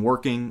keep them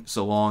working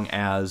so long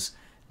as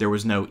there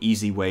was no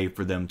easy way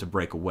for them to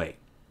break away.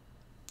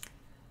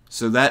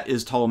 So that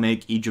is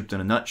Ptolemaic Egypt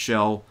in a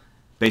nutshell,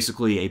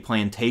 basically a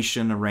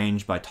plantation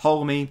arranged by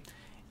Ptolemy,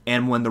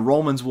 and when the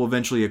Romans will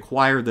eventually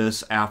acquire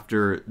this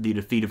after the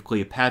defeat of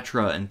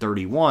Cleopatra in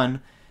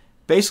 31,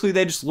 basically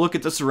they just look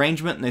at this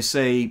arrangement and they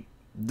say,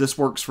 this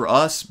works for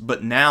us,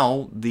 but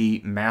now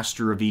the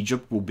master of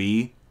Egypt will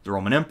be the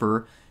Roman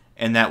Emperor,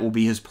 and that will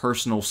be his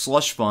personal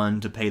slush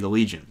fund to pay the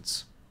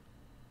legions.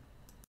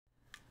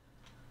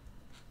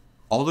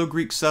 Although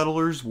Greek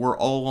settlers were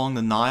all along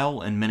the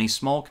Nile and many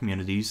small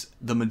communities,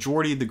 the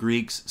majority of the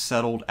Greeks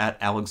settled at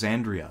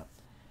Alexandria.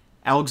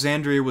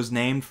 Alexandria was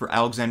named for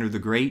Alexander the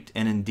Great,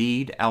 and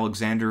indeed,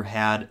 Alexander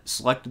had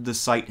selected the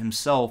site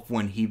himself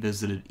when he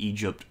visited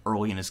Egypt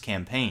early in his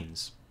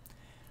campaigns.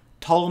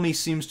 Ptolemy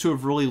seems to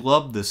have really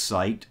loved this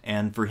site,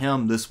 and for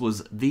him this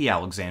was the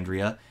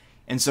Alexandria,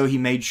 and so he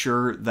made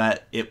sure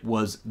that it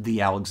was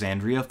the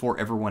Alexandria for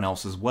everyone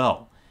else as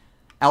well.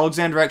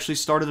 Alexander actually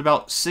started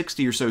about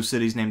 60 or so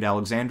cities named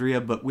Alexandria,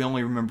 but we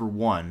only remember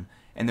one,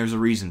 and there's a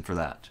reason for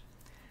that.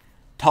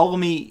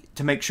 Ptolemy,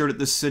 to make sure that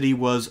this city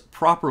was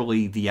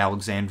properly the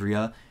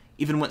Alexandria,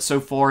 even went so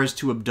far as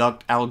to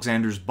abduct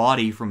Alexander's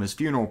body from his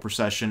funeral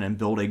procession and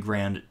build a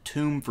grand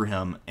tomb for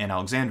him in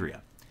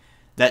Alexandria.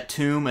 That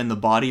tomb and the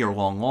body are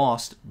long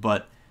lost,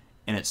 but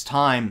in its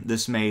time,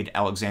 this made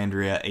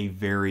Alexandria a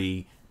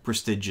very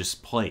prestigious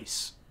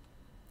place.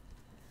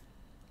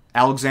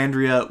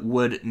 Alexandria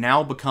would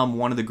now become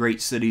one of the great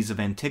cities of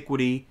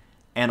antiquity,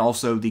 and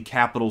also the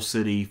capital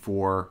city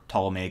for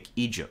Ptolemaic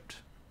Egypt.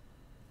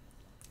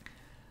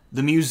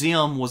 The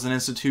museum was an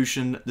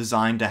institution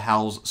designed to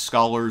house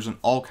scholars in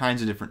all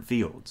kinds of different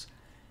fields.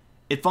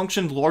 It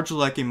functioned largely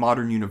like a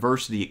modern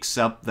university,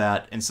 except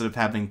that instead of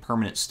having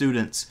permanent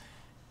students,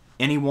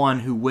 anyone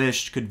who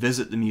wished could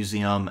visit the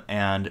museum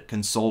and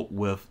consult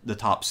with the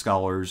top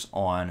scholars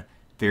on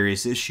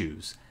various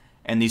issues.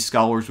 And these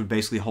scholars would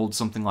basically hold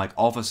something like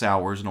office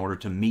hours in order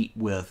to meet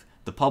with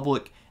the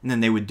public, and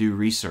then they would do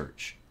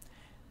research.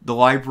 The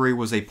library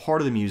was a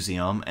part of the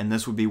museum, and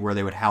this would be where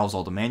they would house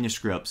all the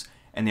manuscripts,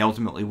 and they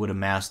ultimately would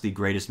amass the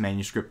greatest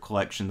manuscript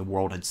collection the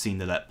world had seen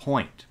to that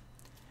point.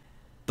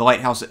 The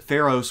lighthouse at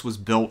Pharos was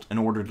built in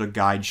order to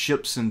guide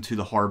ships into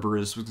the harbor.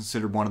 This was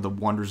considered one of the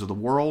wonders of the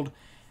world,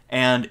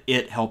 and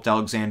it helped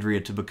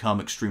Alexandria to become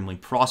extremely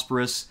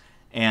prosperous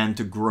and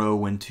to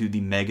grow into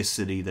the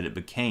megacity that it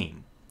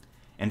became.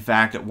 In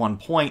fact, at one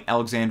point,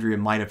 Alexandria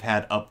might have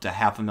had up to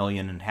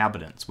 500,000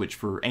 inhabitants, which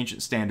for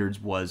ancient standards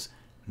was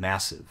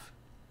massive.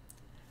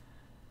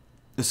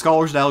 The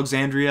scholars at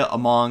Alexandria,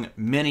 among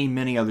many,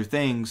 many other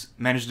things,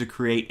 managed to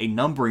create a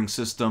numbering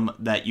system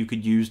that you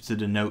could use to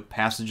denote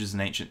passages in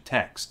ancient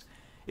text.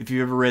 If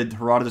you've ever read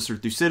Herodotus or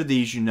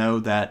Thucydides, you know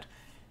that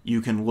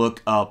you can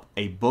look up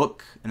a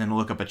book and then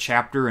look up a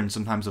chapter and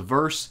sometimes a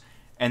verse,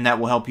 and that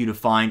will help you to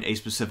find a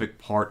specific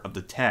part of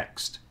the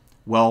text.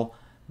 Well,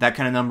 that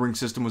kind of numbering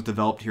system was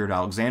developed here at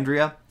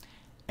Alexandria,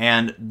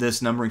 and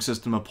this numbering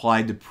system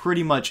applied to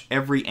pretty much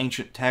every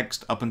ancient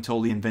text up until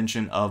the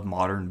invention of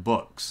modern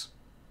books.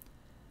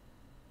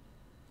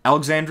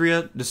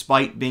 Alexandria,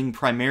 despite being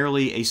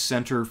primarily a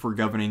center for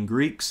governing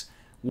Greeks,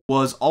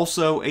 was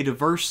also a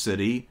diverse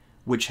city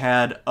which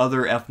had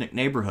other ethnic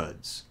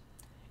neighborhoods.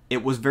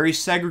 It was very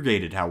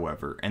segregated,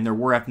 however, and there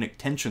were ethnic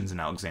tensions in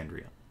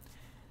Alexandria.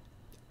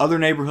 Other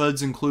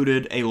neighborhoods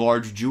included a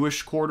large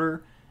Jewish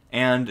quarter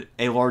and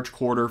a large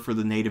quarter for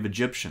the native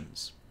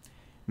Egyptians.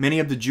 Many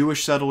of the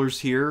Jewish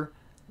settlers here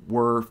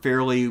were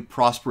fairly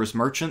prosperous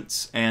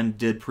merchants and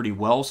did pretty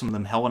well, some of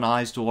them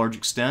Hellenized to a large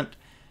extent,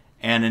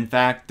 and in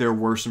fact there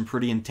were some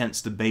pretty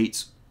intense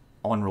debates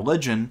on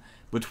religion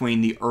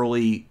between the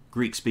early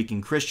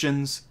Greek-speaking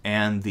Christians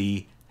and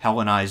the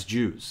Hellenized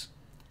Jews.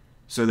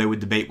 So they would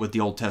debate what the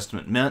Old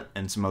Testament meant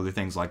and some other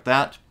things like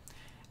that.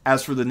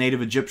 As for the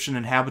native Egyptian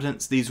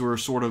inhabitants, these were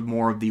sort of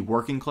more of the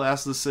working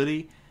class of the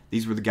city.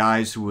 These were the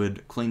guys who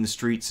would clean the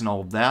streets and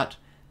all of that.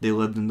 They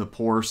lived in the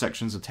poorer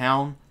sections of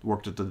town,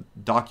 worked at the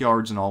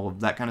dockyards and all of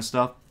that kind of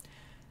stuff.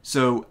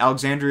 So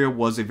Alexandria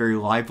was a very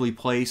lively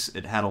place.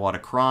 It had a lot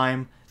of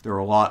crime. There were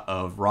a lot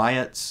of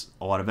riots,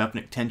 a lot of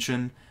ethnic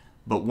tension.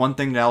 But one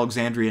thing that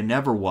Alexandria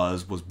never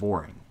was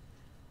boring.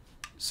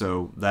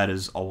 So that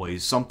is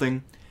always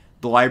something.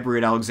 The library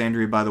at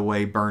Alexandria, by the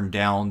way, burned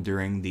down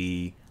during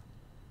the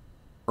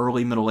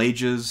early Middle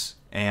Ages,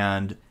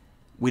 and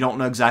we don't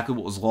know exactly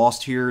what was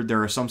lost here.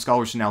 There are some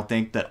scholars who now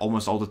think that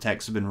almost all the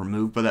texts have been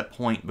removed by that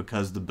point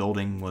because the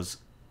building was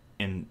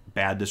in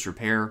bad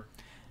disrepair,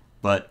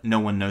 but no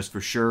one knows for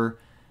sure.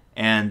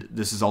 And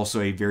this is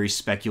also a very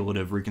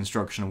speculative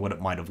reconstruction of what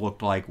it might have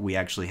looked like. We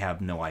actually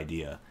have no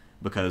idea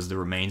because the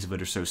remains of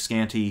it are so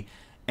scanty.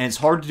 And it's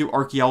hard to do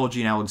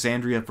archaeology in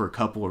Alexandria for a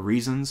couple of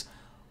reasons.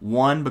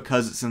 One,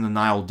 because it's in the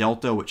Nile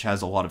Delta, which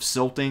has a lot of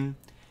silting.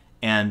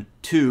 And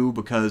two,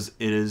 because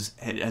it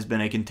has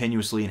been a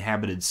continuously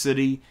inhabited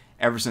city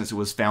ever since it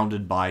was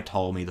founded by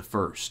Ptolemy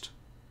I.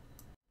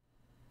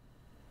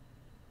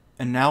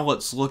 And now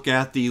let's look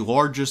at the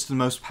largest and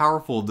most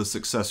powerful of the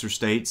successor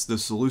states, the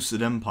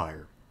Seleucid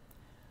Empire.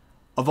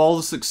 Of all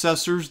the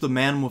successors, the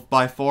man with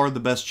by far the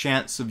best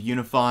chance of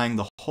unifying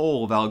the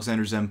whole of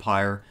Alexander's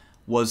empire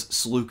was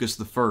Seleucus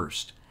I.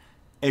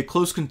 A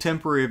close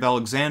contemporary of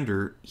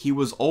Alexander, he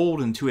was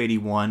old in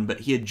 281,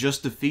 but he had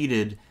just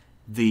defeated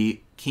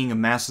the king of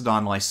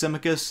Macedon,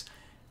 Lysimachus,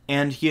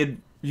 and he had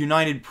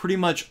united pretty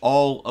much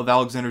all of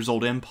Alexander's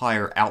old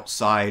empire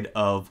outside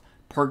of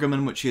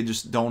Pergamon, which he had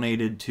just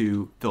donated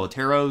to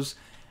Philoteros,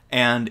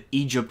 and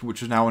Egypt,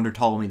 which was now under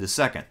Ptolemy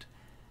II.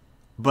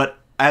 But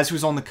as he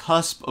was on the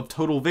cusp of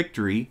total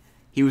victory,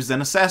 he was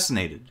then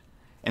assassinated,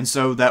 and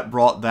so that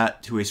brought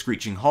that to a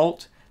screeching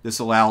halt. This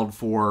allowed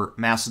for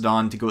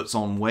Macedon to go its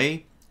own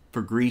way,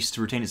 for Greece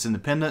to retain its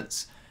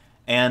independence,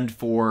 and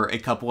for a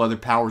couple other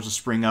powers to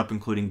spring up,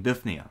 including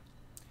Bithynia.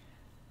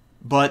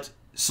 But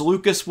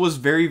Seleucus was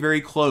very,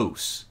 very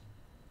close,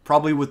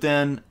 probably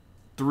within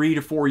 3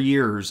 to 4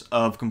 years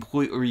of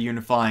completely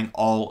reunifying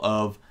all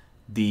of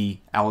the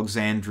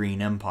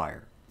Alexandrine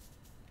Empire.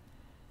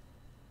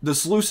 The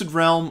Seleucid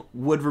realm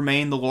would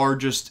remain the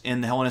largest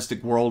in the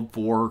Hellenistic world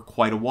for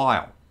quite a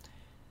while.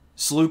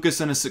 Seleucus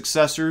and his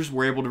successors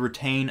were able to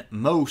retain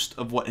most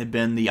of what had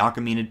been the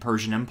Achaemenid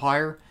Persian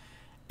Empire,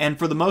 and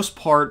for the most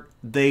part,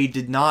 they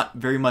did not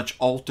very much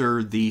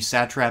alter the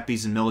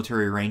satrapies and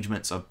military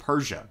arrangements of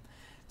Persia.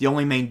 The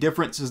only main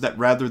difference is that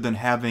rather than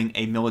having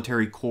a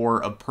military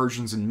core of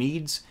Persians and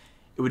Medes,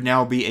 it would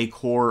now be a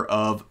core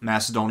of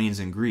Macedonians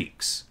and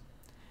Greeks,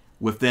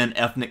 with then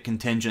ethnic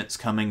contingents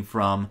coming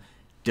from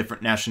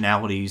different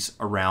nationalities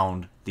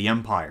around the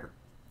empire.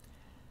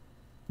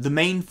 The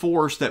main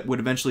force that would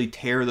eventually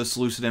tear the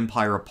Seleucid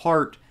Empire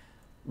apart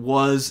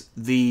was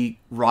the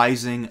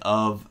rising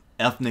of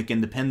ethnic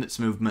independence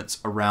movements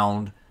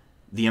around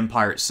the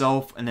empire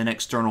itself and then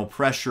external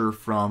pressure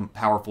from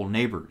powerful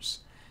neighbors.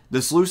 The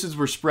Seleucids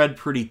were spread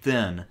pretty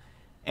thin,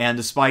 and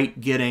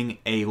despite getting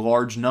a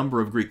large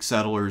number of Greek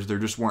settlers, there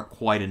just weren't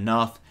quite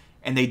enough,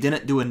 and they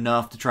didn't do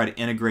enough to try to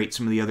integrate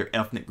some of the other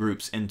ethnic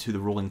groups into the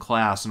ruling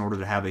class in order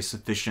to have a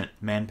sufficient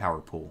manpower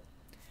pool.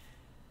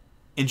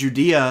 In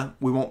Judea,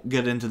 we won't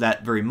get into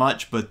that very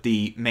much, but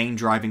the main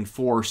driving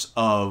force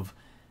of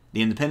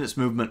the independence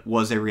movement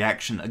was a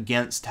reaction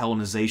against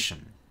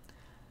Hellenization.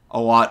 A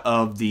lot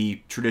of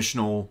the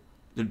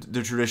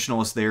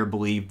traditionalists there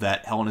believed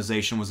that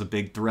Hellenization was a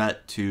big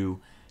threat to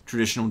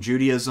traditional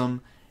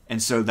Judaism,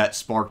 and so that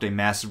sparked a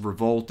massive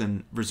revolt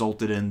and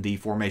resulted in the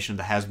formation of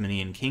the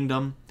Hasmonean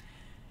kingdom.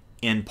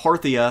 In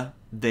Parthia,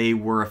 they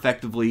were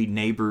effectively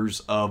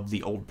neighbors of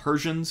the old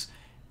Persians,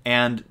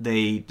 and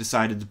they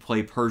decided to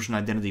play Persian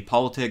identity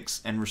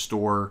politics and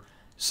restore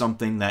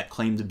something that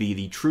claimed to be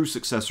the true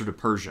successor to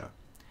Persia.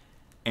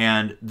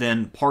 And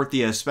then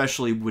Parthia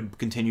especially would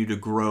continue to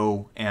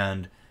grow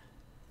and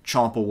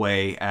chomp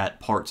away at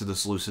parts of the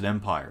Seleucid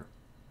Empire.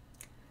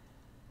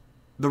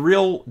 The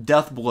real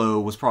death blow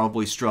was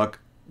probably struck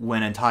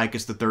when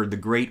Antiochus III the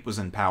Great was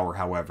in power,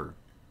 however.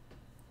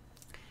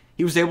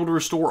 He was able to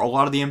restore a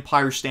lot of the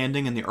empire's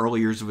standing in the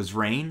early years of his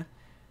reign.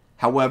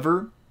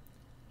 However,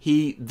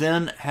 he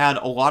then had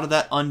a lot of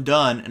that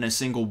undone in a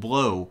single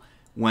blow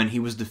when he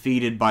was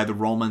defeated by the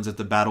Romans at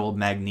the Battle of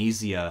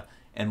Magnesia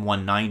in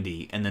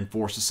 190 and then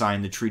forced to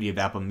sign the Treaty of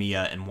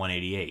Apamea in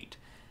 188.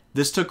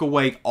 This took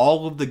away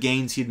all of the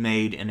gains he'd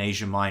made in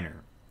Asia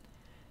Minor.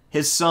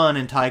 His son,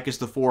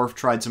 Antiochus IV,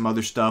 tried some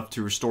other stuff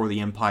to restore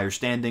the empire's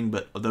standing,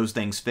 but those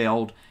things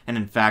failed, and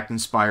in fact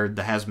inspired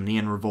the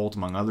Hasmonean revolt,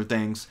 among other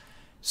things.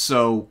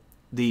 So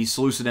the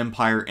Seleucid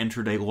Empire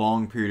entered a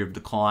long period of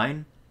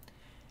decline,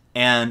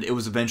 and it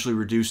was eventually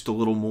reduced to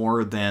little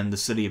more than the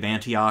city of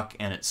Antioch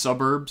and its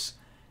suburbs.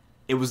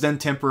 It was then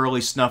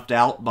temporarily snuffed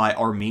out by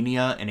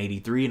Armenia in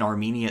 83, and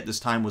Armenia at this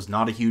time was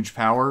not a huge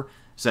power,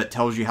 so that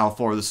tells you how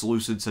far the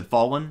Seleucids had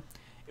fallen.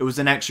 It was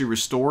then actually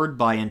restored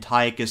by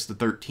Antiochus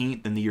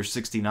XIII in the year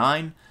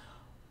 69,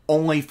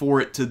 only for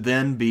it to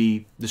then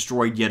be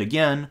destroyed yet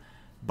again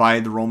by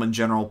the Roman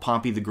general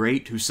Pompey the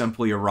Great, who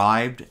simply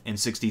arrived in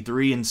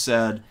 63 and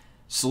said,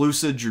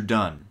 "Seleucids, you're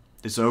done.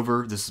 It's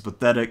over. This is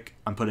pathetic.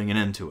 I'm putting an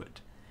end to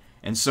it."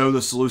 And so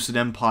the Seleucid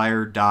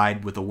Empire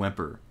died with a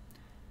whimper.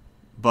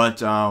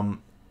 But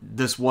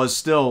this was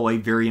still a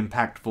very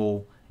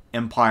impactful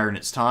empire in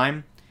its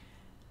time,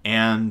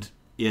 and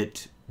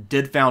it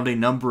did found a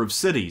number of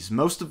cities,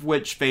 most of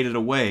which faded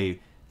away,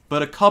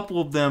 but a couple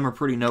of them are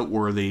pretty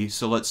noteworthy,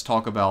 so let's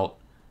talk about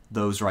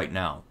those right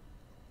now.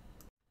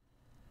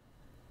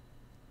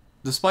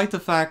 Despite the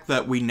fact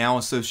that we now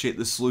associate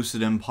the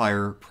Seleucid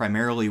Empire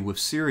primarily with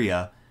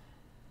Syria,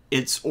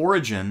 its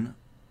origin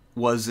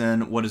was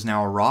in what is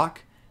now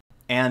Iraq,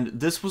 and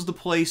this was the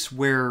place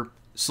where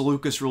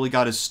Seleucus really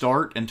got his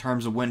start in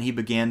terms of when he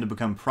began to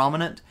become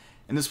prominent,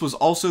 and this was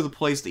also the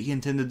place that he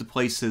intended to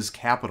place his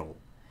capital.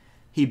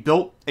 He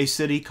built a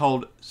city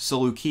called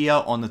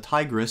Seleucia on the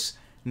Tigris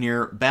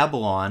near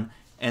Babylon,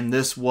 and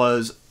this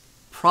was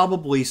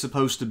probably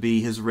supposed to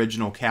be his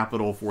original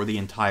capital for the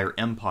entire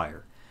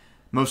empire.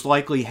 Most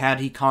likely,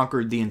 had he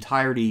conquered the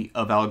entirety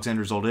of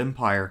Alexander's old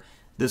empire,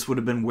 this would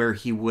have been where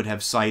he would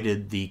have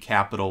sited the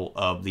capital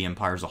of the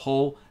empire as a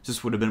whole.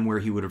 This would have been where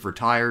he would have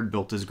retired,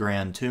 built his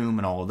grand tomb,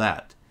 and all of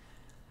that.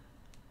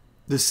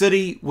 The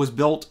city was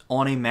built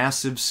on a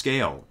massive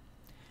scale,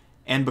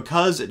 and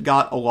because it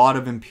got a lot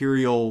of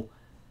imperial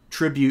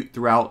tribute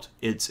throughout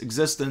its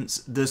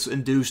existence, this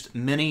induced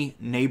many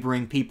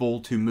neighboring people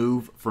to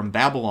move from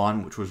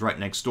Babylon, which was right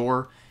next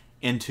door,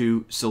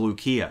 into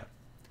Seleucia.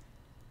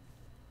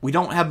 We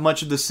don't have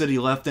much of the city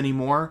left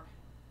anymore,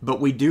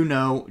 but we do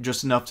know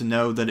just enough to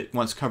know that it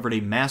once covered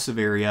a massive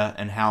area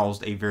and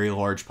housed a very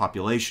large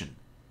population.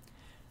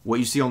 What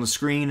you see on the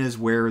screen is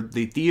where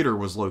the theater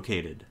was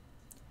located.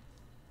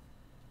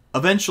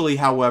 Eventually,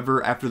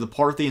 however, after the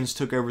Parthians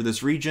took over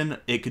this region,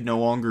 it could no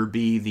longer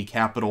be the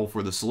capital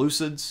for the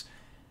Seleucids,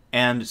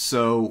 and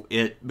so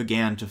it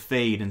began to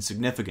fade in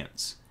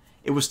significance.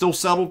 It was still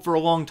settled for a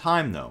long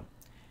time, though.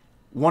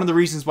 One of the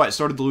reasons why it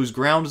started to lose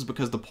ground is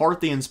because the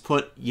Parthians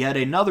put yet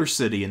another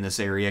city in this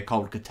area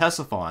called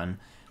Ctesiphon,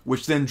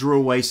 which then drew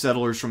away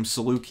settlers from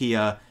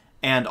Seleucia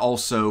and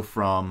also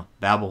from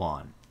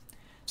Babylon.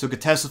 So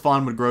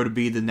Ctesiphon would grow to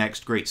be the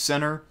next great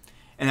center,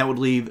 and that would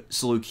leave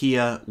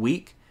Seleucia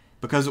weak.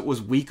 Because it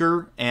was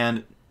weaker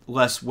and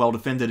less well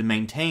defended and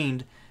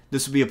maintained,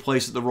 this would be a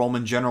place that the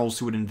Roman generals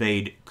who would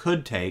invade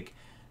could take.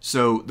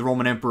 So the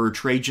Roman Emperor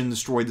Trajan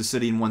destroyed the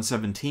city in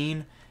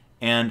 117,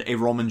 and a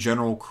Roman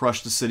general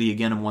crushed the city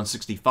again in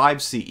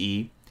 165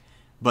 CE,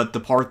 but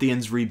the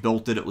Parthians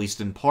rebuilt it at least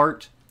in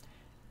part,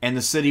 and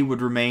the city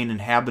would remain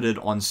inhabited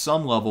on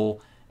some level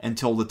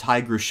until the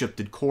Tigris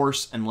shifted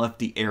course and left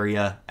the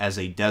area as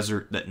a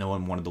desert that no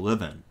one wanted to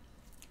live in.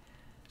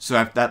 So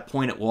at that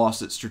point it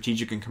lost its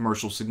strategic and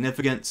commercial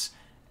significance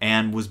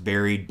and was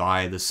buried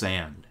by the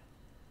sand.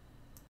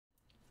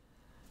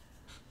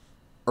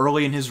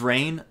 Early in his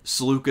reign,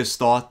 Seleucus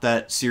thought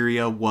that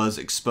Syria was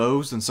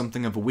exposed and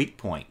something of a weak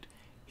point.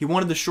 He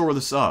wanted to shore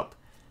this up.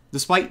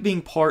 Despite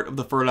being part of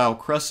the Fertile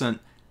Crescent,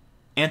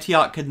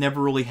 Antioch had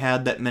never really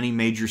had that many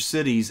major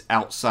cities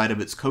outside of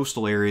its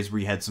coastal areas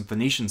where you had some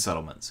Phoenician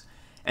settlements.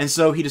 And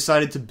so he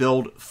decided to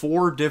build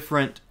 4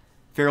 different,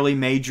 fairly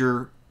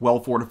major,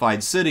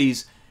 well-fortified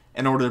cities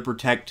in order to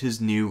protect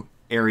his new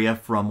area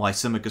from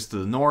Lysimachus to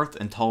the north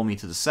and Ptolemy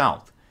to the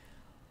south.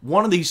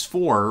 One of these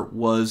four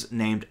was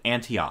named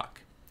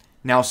Antioch.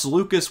 Now,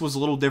 Seleucus was a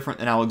little different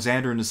than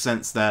Alexander in the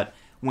sense that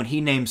when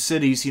he named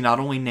cities, he not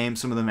only named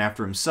some of them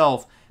after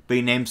himself, but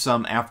he named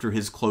some after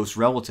his close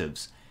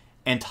relatives.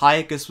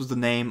 Antiochus was the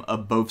name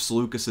of both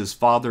Seleucus's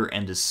father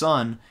and his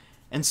son,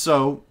 and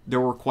so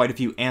there were quite a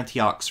few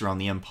Antiochs around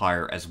the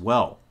empire as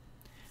well.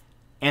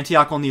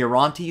 Antioch on the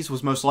Orontes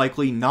was most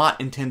likely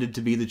not intended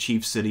to be the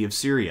chief city of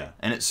Syria,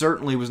 and it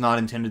certainly was not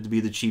intended to be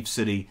the chief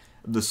city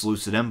of the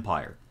Seleucid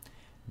Empire.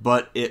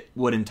 But it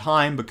would in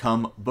time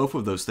become both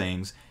of those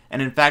things,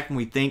 and in fact when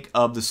we think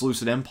of the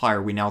Seleucid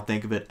Empire, we now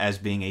think of it as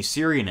being a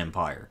Syrian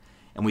empire,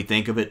 and we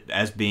think of it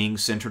as being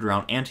centered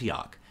around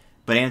Antioch.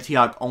 But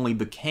Antioch only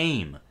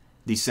became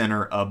the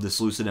center of the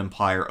Seleucid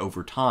Empire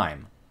over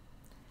time.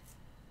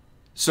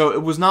 So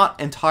it was not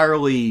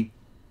entirely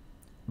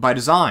by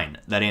design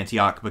that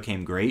Antioch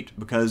became great,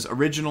 because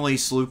originally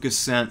Seleucus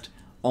sent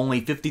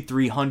only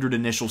 5,300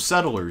 initial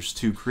settlers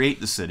to create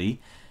the city,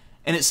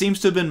 and it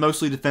seems to have been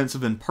mostly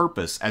defensive in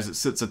purpose, as it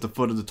sits at the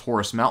foot of the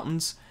Taurus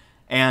Mountains,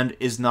 and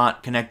is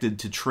not connected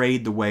to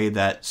trade the way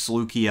that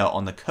Seleucia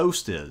on the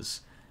coast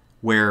is,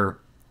 where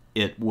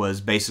it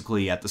was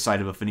basically at the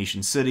site of a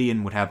Phoenician city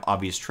and would have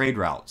obvious trade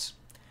routes.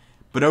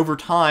 But over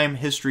time,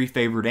 history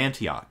favored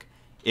Antioch.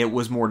 It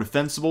was more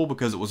defensible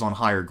because it was on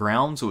higher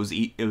ground, so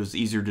it was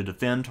easier to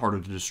defend, harder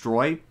to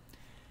destroy.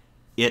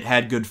 It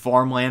had good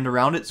farmland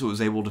around it, so it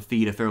was able to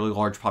feed a fairly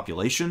large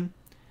population.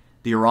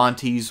 The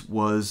Orontes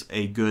was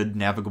a good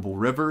navigable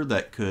river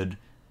that could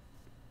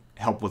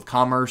help with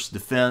commerce,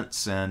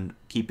 defense, and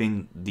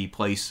keeping the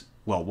place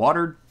well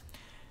watered.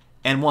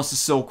 And once the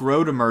Silk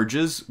Road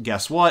emerges,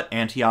 guess what?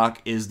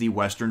 Antioch is the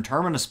western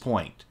terminus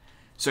point.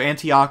 So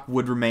Antioch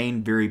would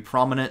remain very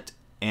prominent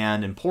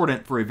and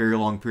important for a very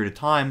long period of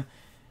time,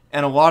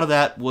 and a lot of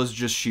that was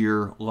just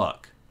sheer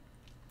luck.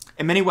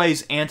 In many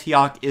ways,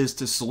 Antioch is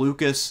to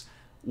Seleucus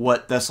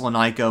what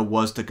Thessalonica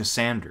was to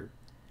Cassander.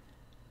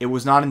 It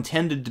was not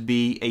intended to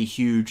be a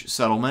huge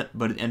settlement,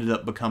 but it ended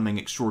up becoming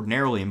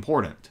extraordinarily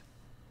important.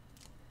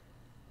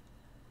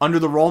 Under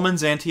the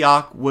Romans,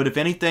 Antioch would, if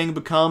anything,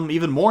 become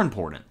even more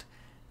important.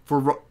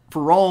 For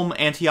Rome,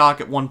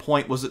 Antioch at one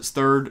point was its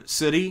third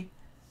city,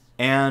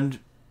 and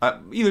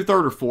either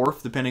third or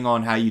fourth, depending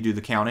on how you do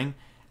the counting.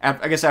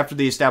 I guess after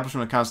the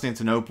establishment of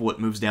Constantinople, it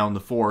moves down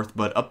to fourth,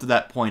 but up to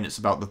that point, it's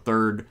about the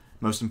third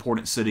most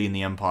important city in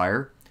the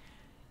empire.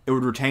 It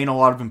would retain a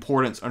lot of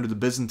importance under the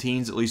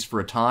Byzantines, at least for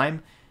a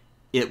time.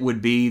 It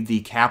would be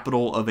the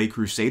capital of a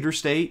crusader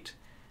state.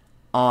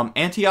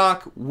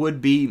 Antioch would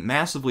be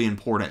massively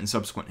important in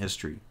subsequent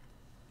history.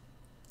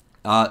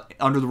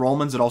 Under the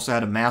Romans, it also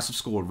had a massive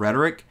school of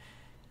rhetoric.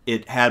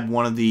 It had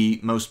one of the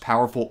most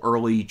powerful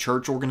early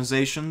church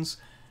organizations.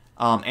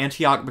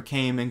 Antioch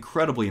became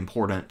incredibly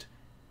important,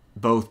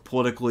 both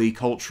politically,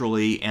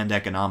 culturally, and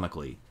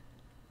economically.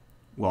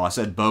 Well, I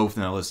said both,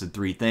 and I listed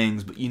three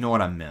things, but you know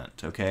what I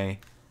meant, okay?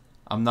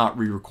 I'm not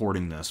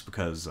re-recording this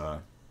because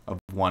of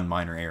one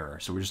minor error,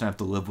 so we're just going to have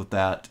to live with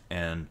that,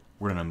 and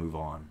we're going to move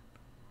on.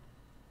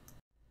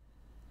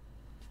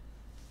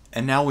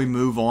 And now we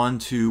move on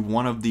to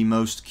one of the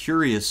most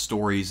curious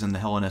stories in the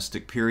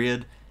Hellenistic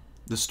period,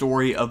 the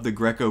story of the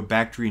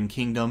Greco-Bactrian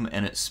kingdom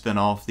and its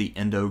spin-off, the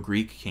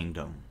Indo-Greek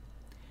kingdom.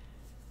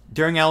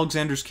 During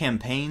Alexander's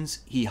campaigns,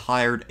 he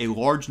hired a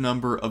large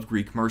number of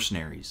Greek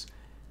mercenaries.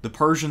 The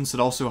Persians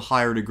had also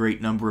hired a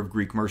great number of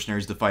Greek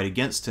mercenaries to fight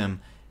against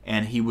him,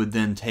 and he would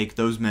then take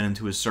those men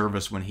into his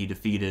service when he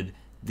defeated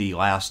the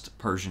last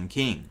Persian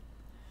king.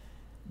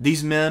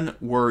 These men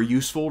were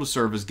useful to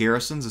serve as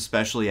garrisons,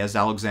 especially as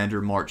Alexander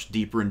marched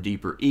deeper and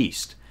deeper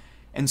east.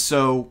 And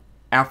so,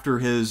 after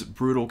his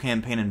brutal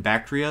campaign in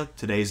Bactria,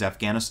 today's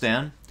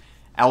Afghanistan,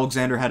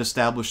 Alexander had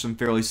established some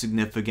fairly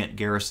significant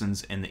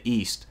garrisons in the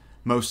east,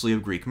 mostly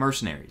of Greek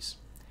mercenaries.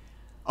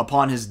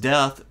 Upon his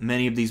death,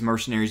 many of these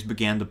mercenaries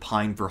began to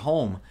pine for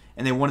home,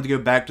 and they wanted to go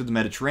back to the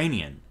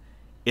Mediterranean.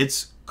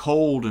 It's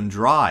cold and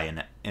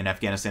dry in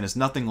Afghanistan. It's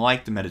nothing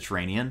like the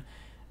Mediterranean,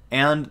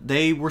 and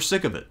they were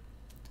sick of it.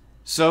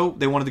 So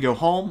they wanted to go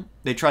home.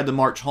 They tried to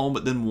march home,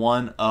 but then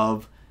one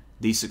of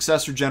the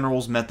successor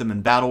generals met them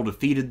in battle,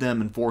 defeated them,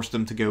 and forced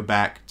them to go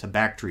back to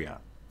Bactria.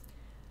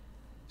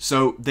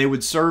 So they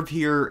would serve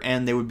here,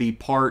 and they would be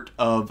part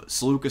of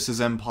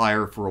Seleucus's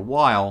empire for a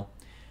while.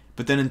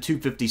 But then in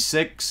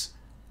 256,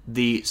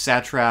 the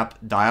satrap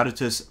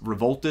Diodotus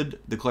revolted,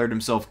 declared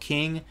himself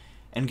king,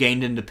 and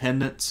gained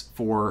independence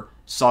for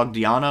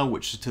Sogdiana,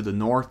 which is to the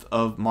north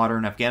of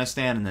modern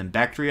Afghanistan, and then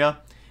Bactria,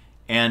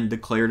 and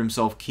declared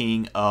himself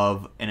king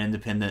of an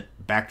independent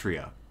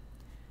Bactria,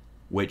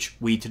 which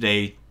we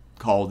today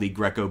call the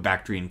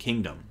Greco-Bactrian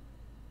kingdom.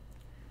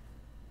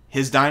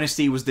 His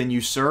dynasty was then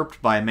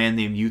usurped by a man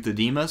named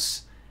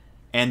Euthydemus,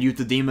 and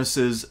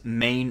Euthydemus's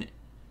main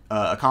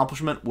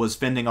accomplishment was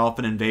fending off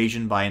an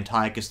invasion by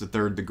Antiochus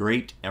III the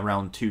Great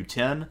around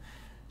 210.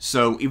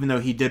 So even though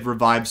he did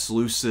revive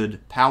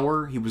Seleucid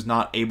power, he was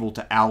not able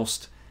to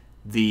oust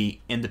the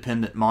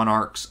independent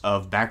monarchs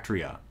of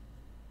Bactria.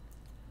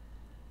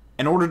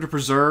 In order to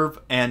preserve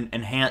and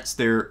enhance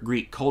their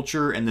Greek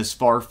culture in this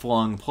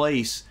far-flung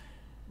place,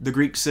 the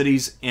Greek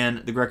cities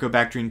in the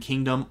Greco-Bactrian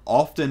kingdom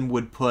often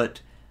would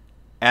put,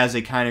 as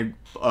a kind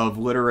of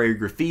literary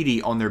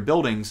graffiti on their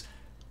buildings,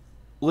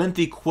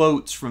 lengthy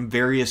quotes from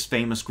various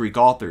famous Greek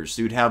authors.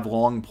 So you'd have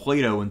long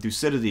Plato and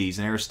Thucydides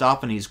and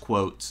Aristophanes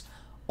quotes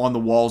on the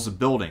walls of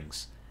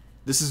buildings.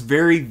 This is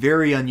very,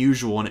 very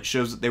unusual, and it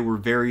shows that they were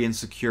very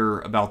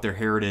insecure about their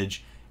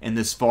heritage in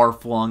this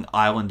far-flung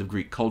island of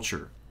Greek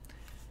culture.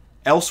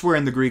 Elsewhere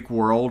in the Greek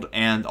world,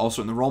 and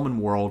also in the Roman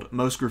world,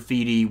 most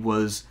graffiti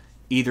was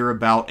either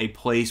about a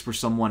place where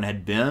someone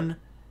had been.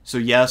 So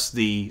yes,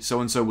 the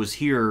so-and-so was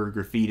here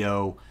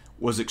graffito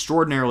was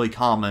extraordinarily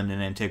common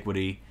in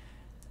antiquity.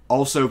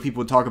 Also, people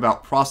would talk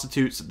about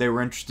prostitutes that they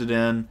were interested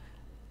in,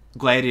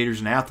 gladiators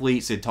and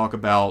athletes. They'd talk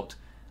about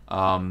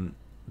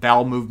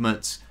bowel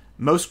movements.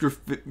 Most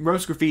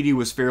graffiti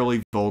was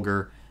fairly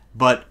vulgar,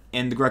 but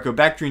in the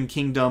Greco-Bactrian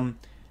kingdom,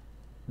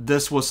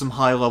 this was some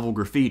high-level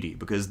graffiti,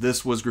 because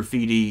this was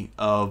graffiti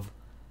of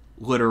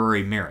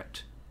literary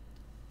merit.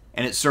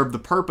 And it served the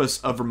purpose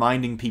of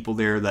reminding people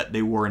there that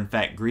they were in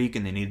fact Greek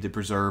and they needed to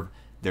preserve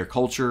their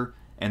culture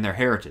and their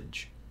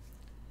heritage.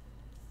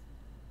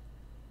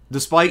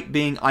 Despite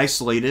being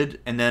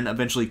isolated and then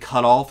eventually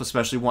cut off,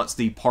 especially once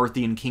the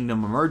Parthian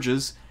kingdom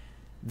emerges,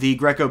 the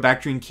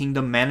Greco-Bactrian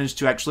kingdom managed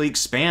to actually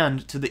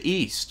expand to the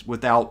east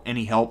without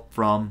any help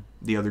from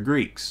the other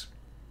Greeks.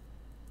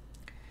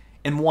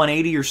 In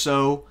 180 or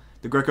so,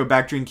 the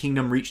Greco-Bactrian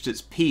kingdom reached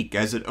its peak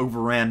as it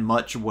overran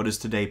much of what is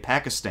today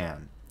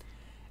Pakistan.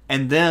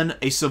 And then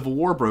a civil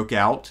war broke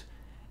out,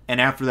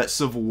 and after that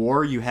civil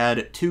war you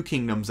had two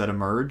kingdoms that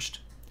emerged.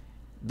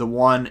 The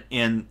one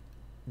in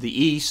the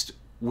east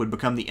would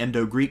become the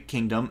Indo-Greek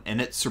kingdom,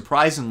 and it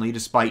surprisingly,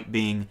 despite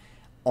being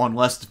on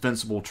less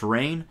defensible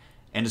terrain,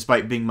 and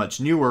despite being much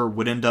newer,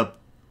 would end up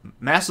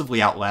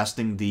massively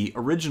outlasting the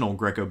original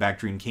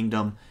Greco-Bactrian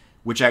kingdom,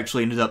 which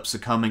actually ended up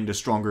succumbing to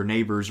stronger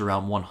neighbors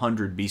around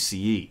 100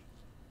 BCE.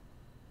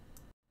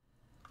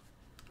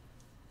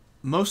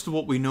 Most of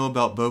what we know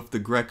about both the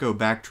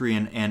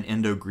Greco-Bactrian and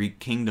Indo-Greek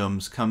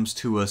kingdoms comes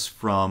to us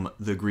from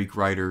the Greek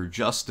writer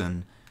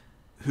Justin,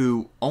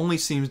 who only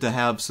seems to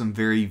have some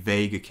very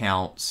vague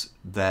accounts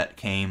that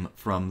came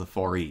from the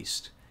Far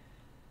East.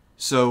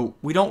 So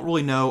we don't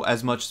really know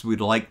as much as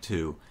we'd like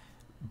to,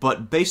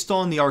 but based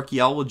on the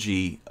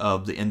archaeology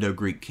of the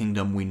Indo-Greek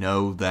kingdom, we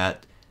know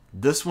that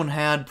this one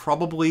had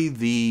probably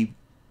the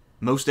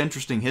most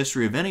interesting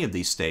history of any of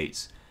these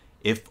states,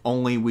 if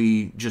only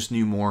we just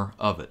knew more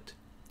of it.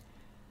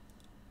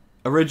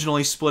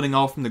 Originally splitting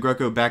off from the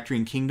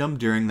Greco-Bactrian kingdom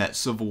during that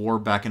civil war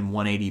back in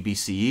 180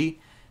 BCE,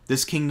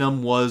 this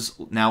kingdom was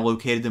now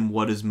located in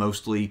what is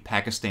mostly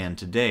Pakistan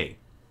today.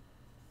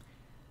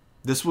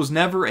 This was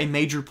never a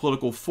major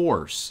political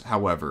force,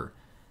 however,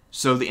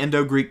 so the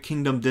Indo-Greek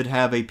kingdom did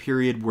have a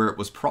period where it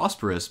was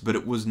prosperous, but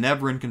it was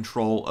never in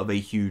control of a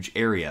huge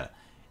area,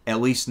 at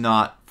least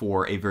not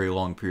for a very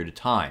long period of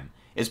time.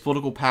 Its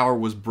political power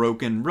was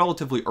broken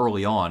relatively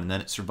early on, and then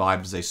it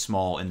survived as a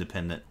small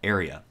independent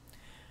area.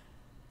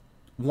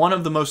 One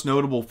of the most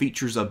notable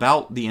features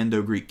about the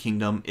Indo-Greek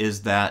kingdom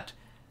is that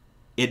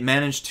it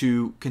managed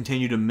to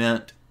continue to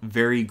mint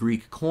very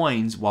Greek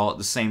coins, while at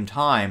the same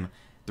time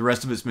the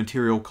rest of its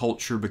material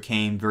culture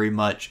became very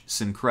much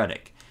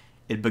syncretic.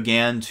 It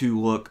began to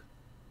look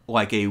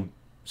like a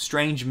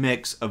strange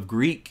mix of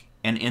Greek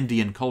and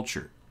Indian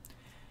culture.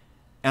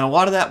 And a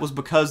lot of that was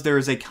because there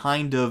is a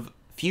kind of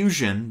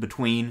fusion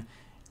between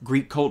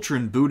Greek culture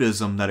and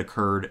Buddhism that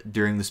occurred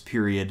during this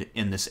period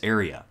in this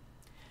area.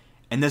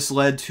 And this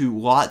led to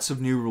lots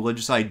of new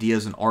religious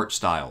ideas and art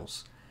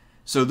styles.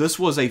 So this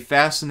was a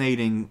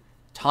fascinating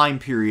time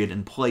period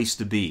and place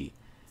to be,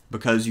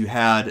 because you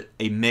had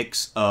a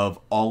mix of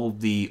all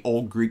of the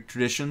old Greek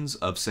traditions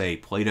of, say,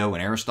 Plato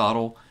and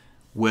Aristotle,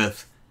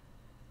 with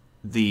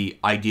the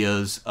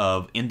ideas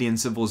of Indian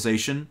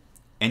civilization,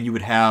 and you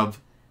would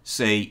have,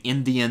 say,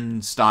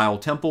 Indian-style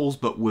temples,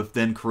 but with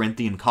then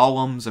Corinthian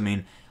columns. I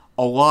mean,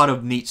 a lot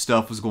of neat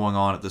stuff was going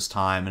on at this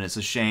time, and it's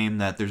a shame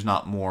that there's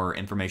not more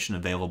information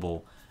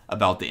available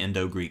about the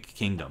Indo-Greek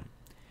kingdom.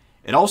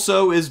 It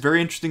also is very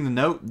interesting to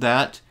note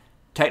that,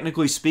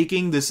 technically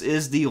speaking, this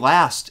is the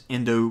last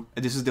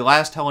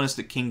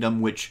Hellenistic kingdom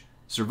which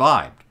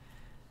survived.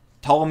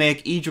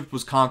 Ptolemaic Egypt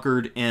was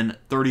conquered in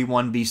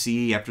 31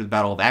 BCE after the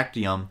Battle of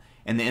Actium,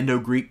 and the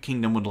Indo-Greek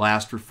kingdom would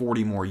last for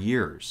 40 more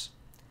years.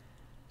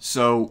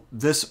 So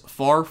this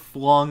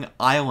far-flung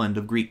island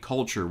of Greek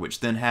culture, which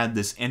then had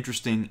this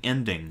interesting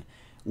ending,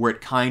 where it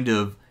kind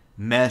of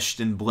meshed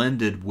and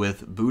blended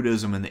with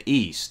Buddhism in the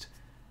East,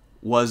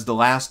 was the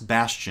last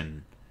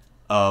bastion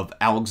of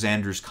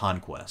Alexander's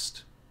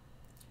conquest.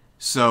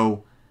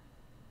 So,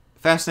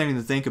 fascinating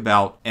to think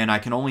about, and I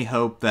can only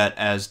hope that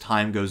as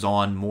time goes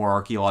on, more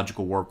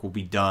archaeological work will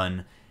be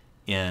done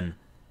in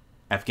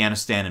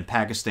Afghanistan and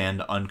Pakistan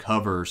to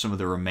uncover some of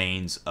the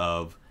remains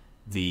of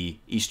the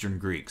Eastern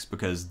Greeks,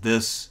 because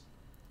this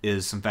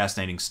is some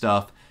fascinating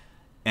stuff.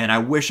 And I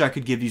wish I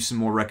could give you some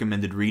more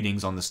recommended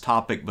readings on this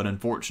topic, but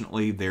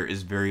unfortunately there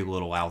is very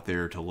little out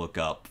there to look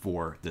up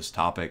for this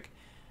topic.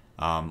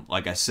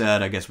 Like I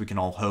said, I guess we can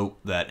all hope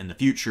that in the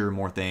future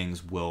more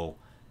things will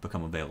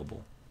become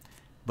available.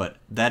 But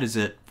that is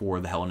it for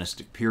the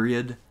Hellenistic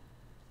period,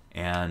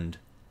 and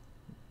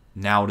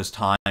now it is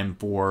time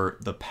for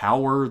the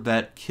power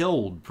that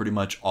killed pretty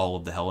much all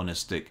of the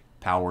Hellenistic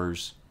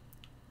powers,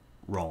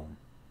 Rome.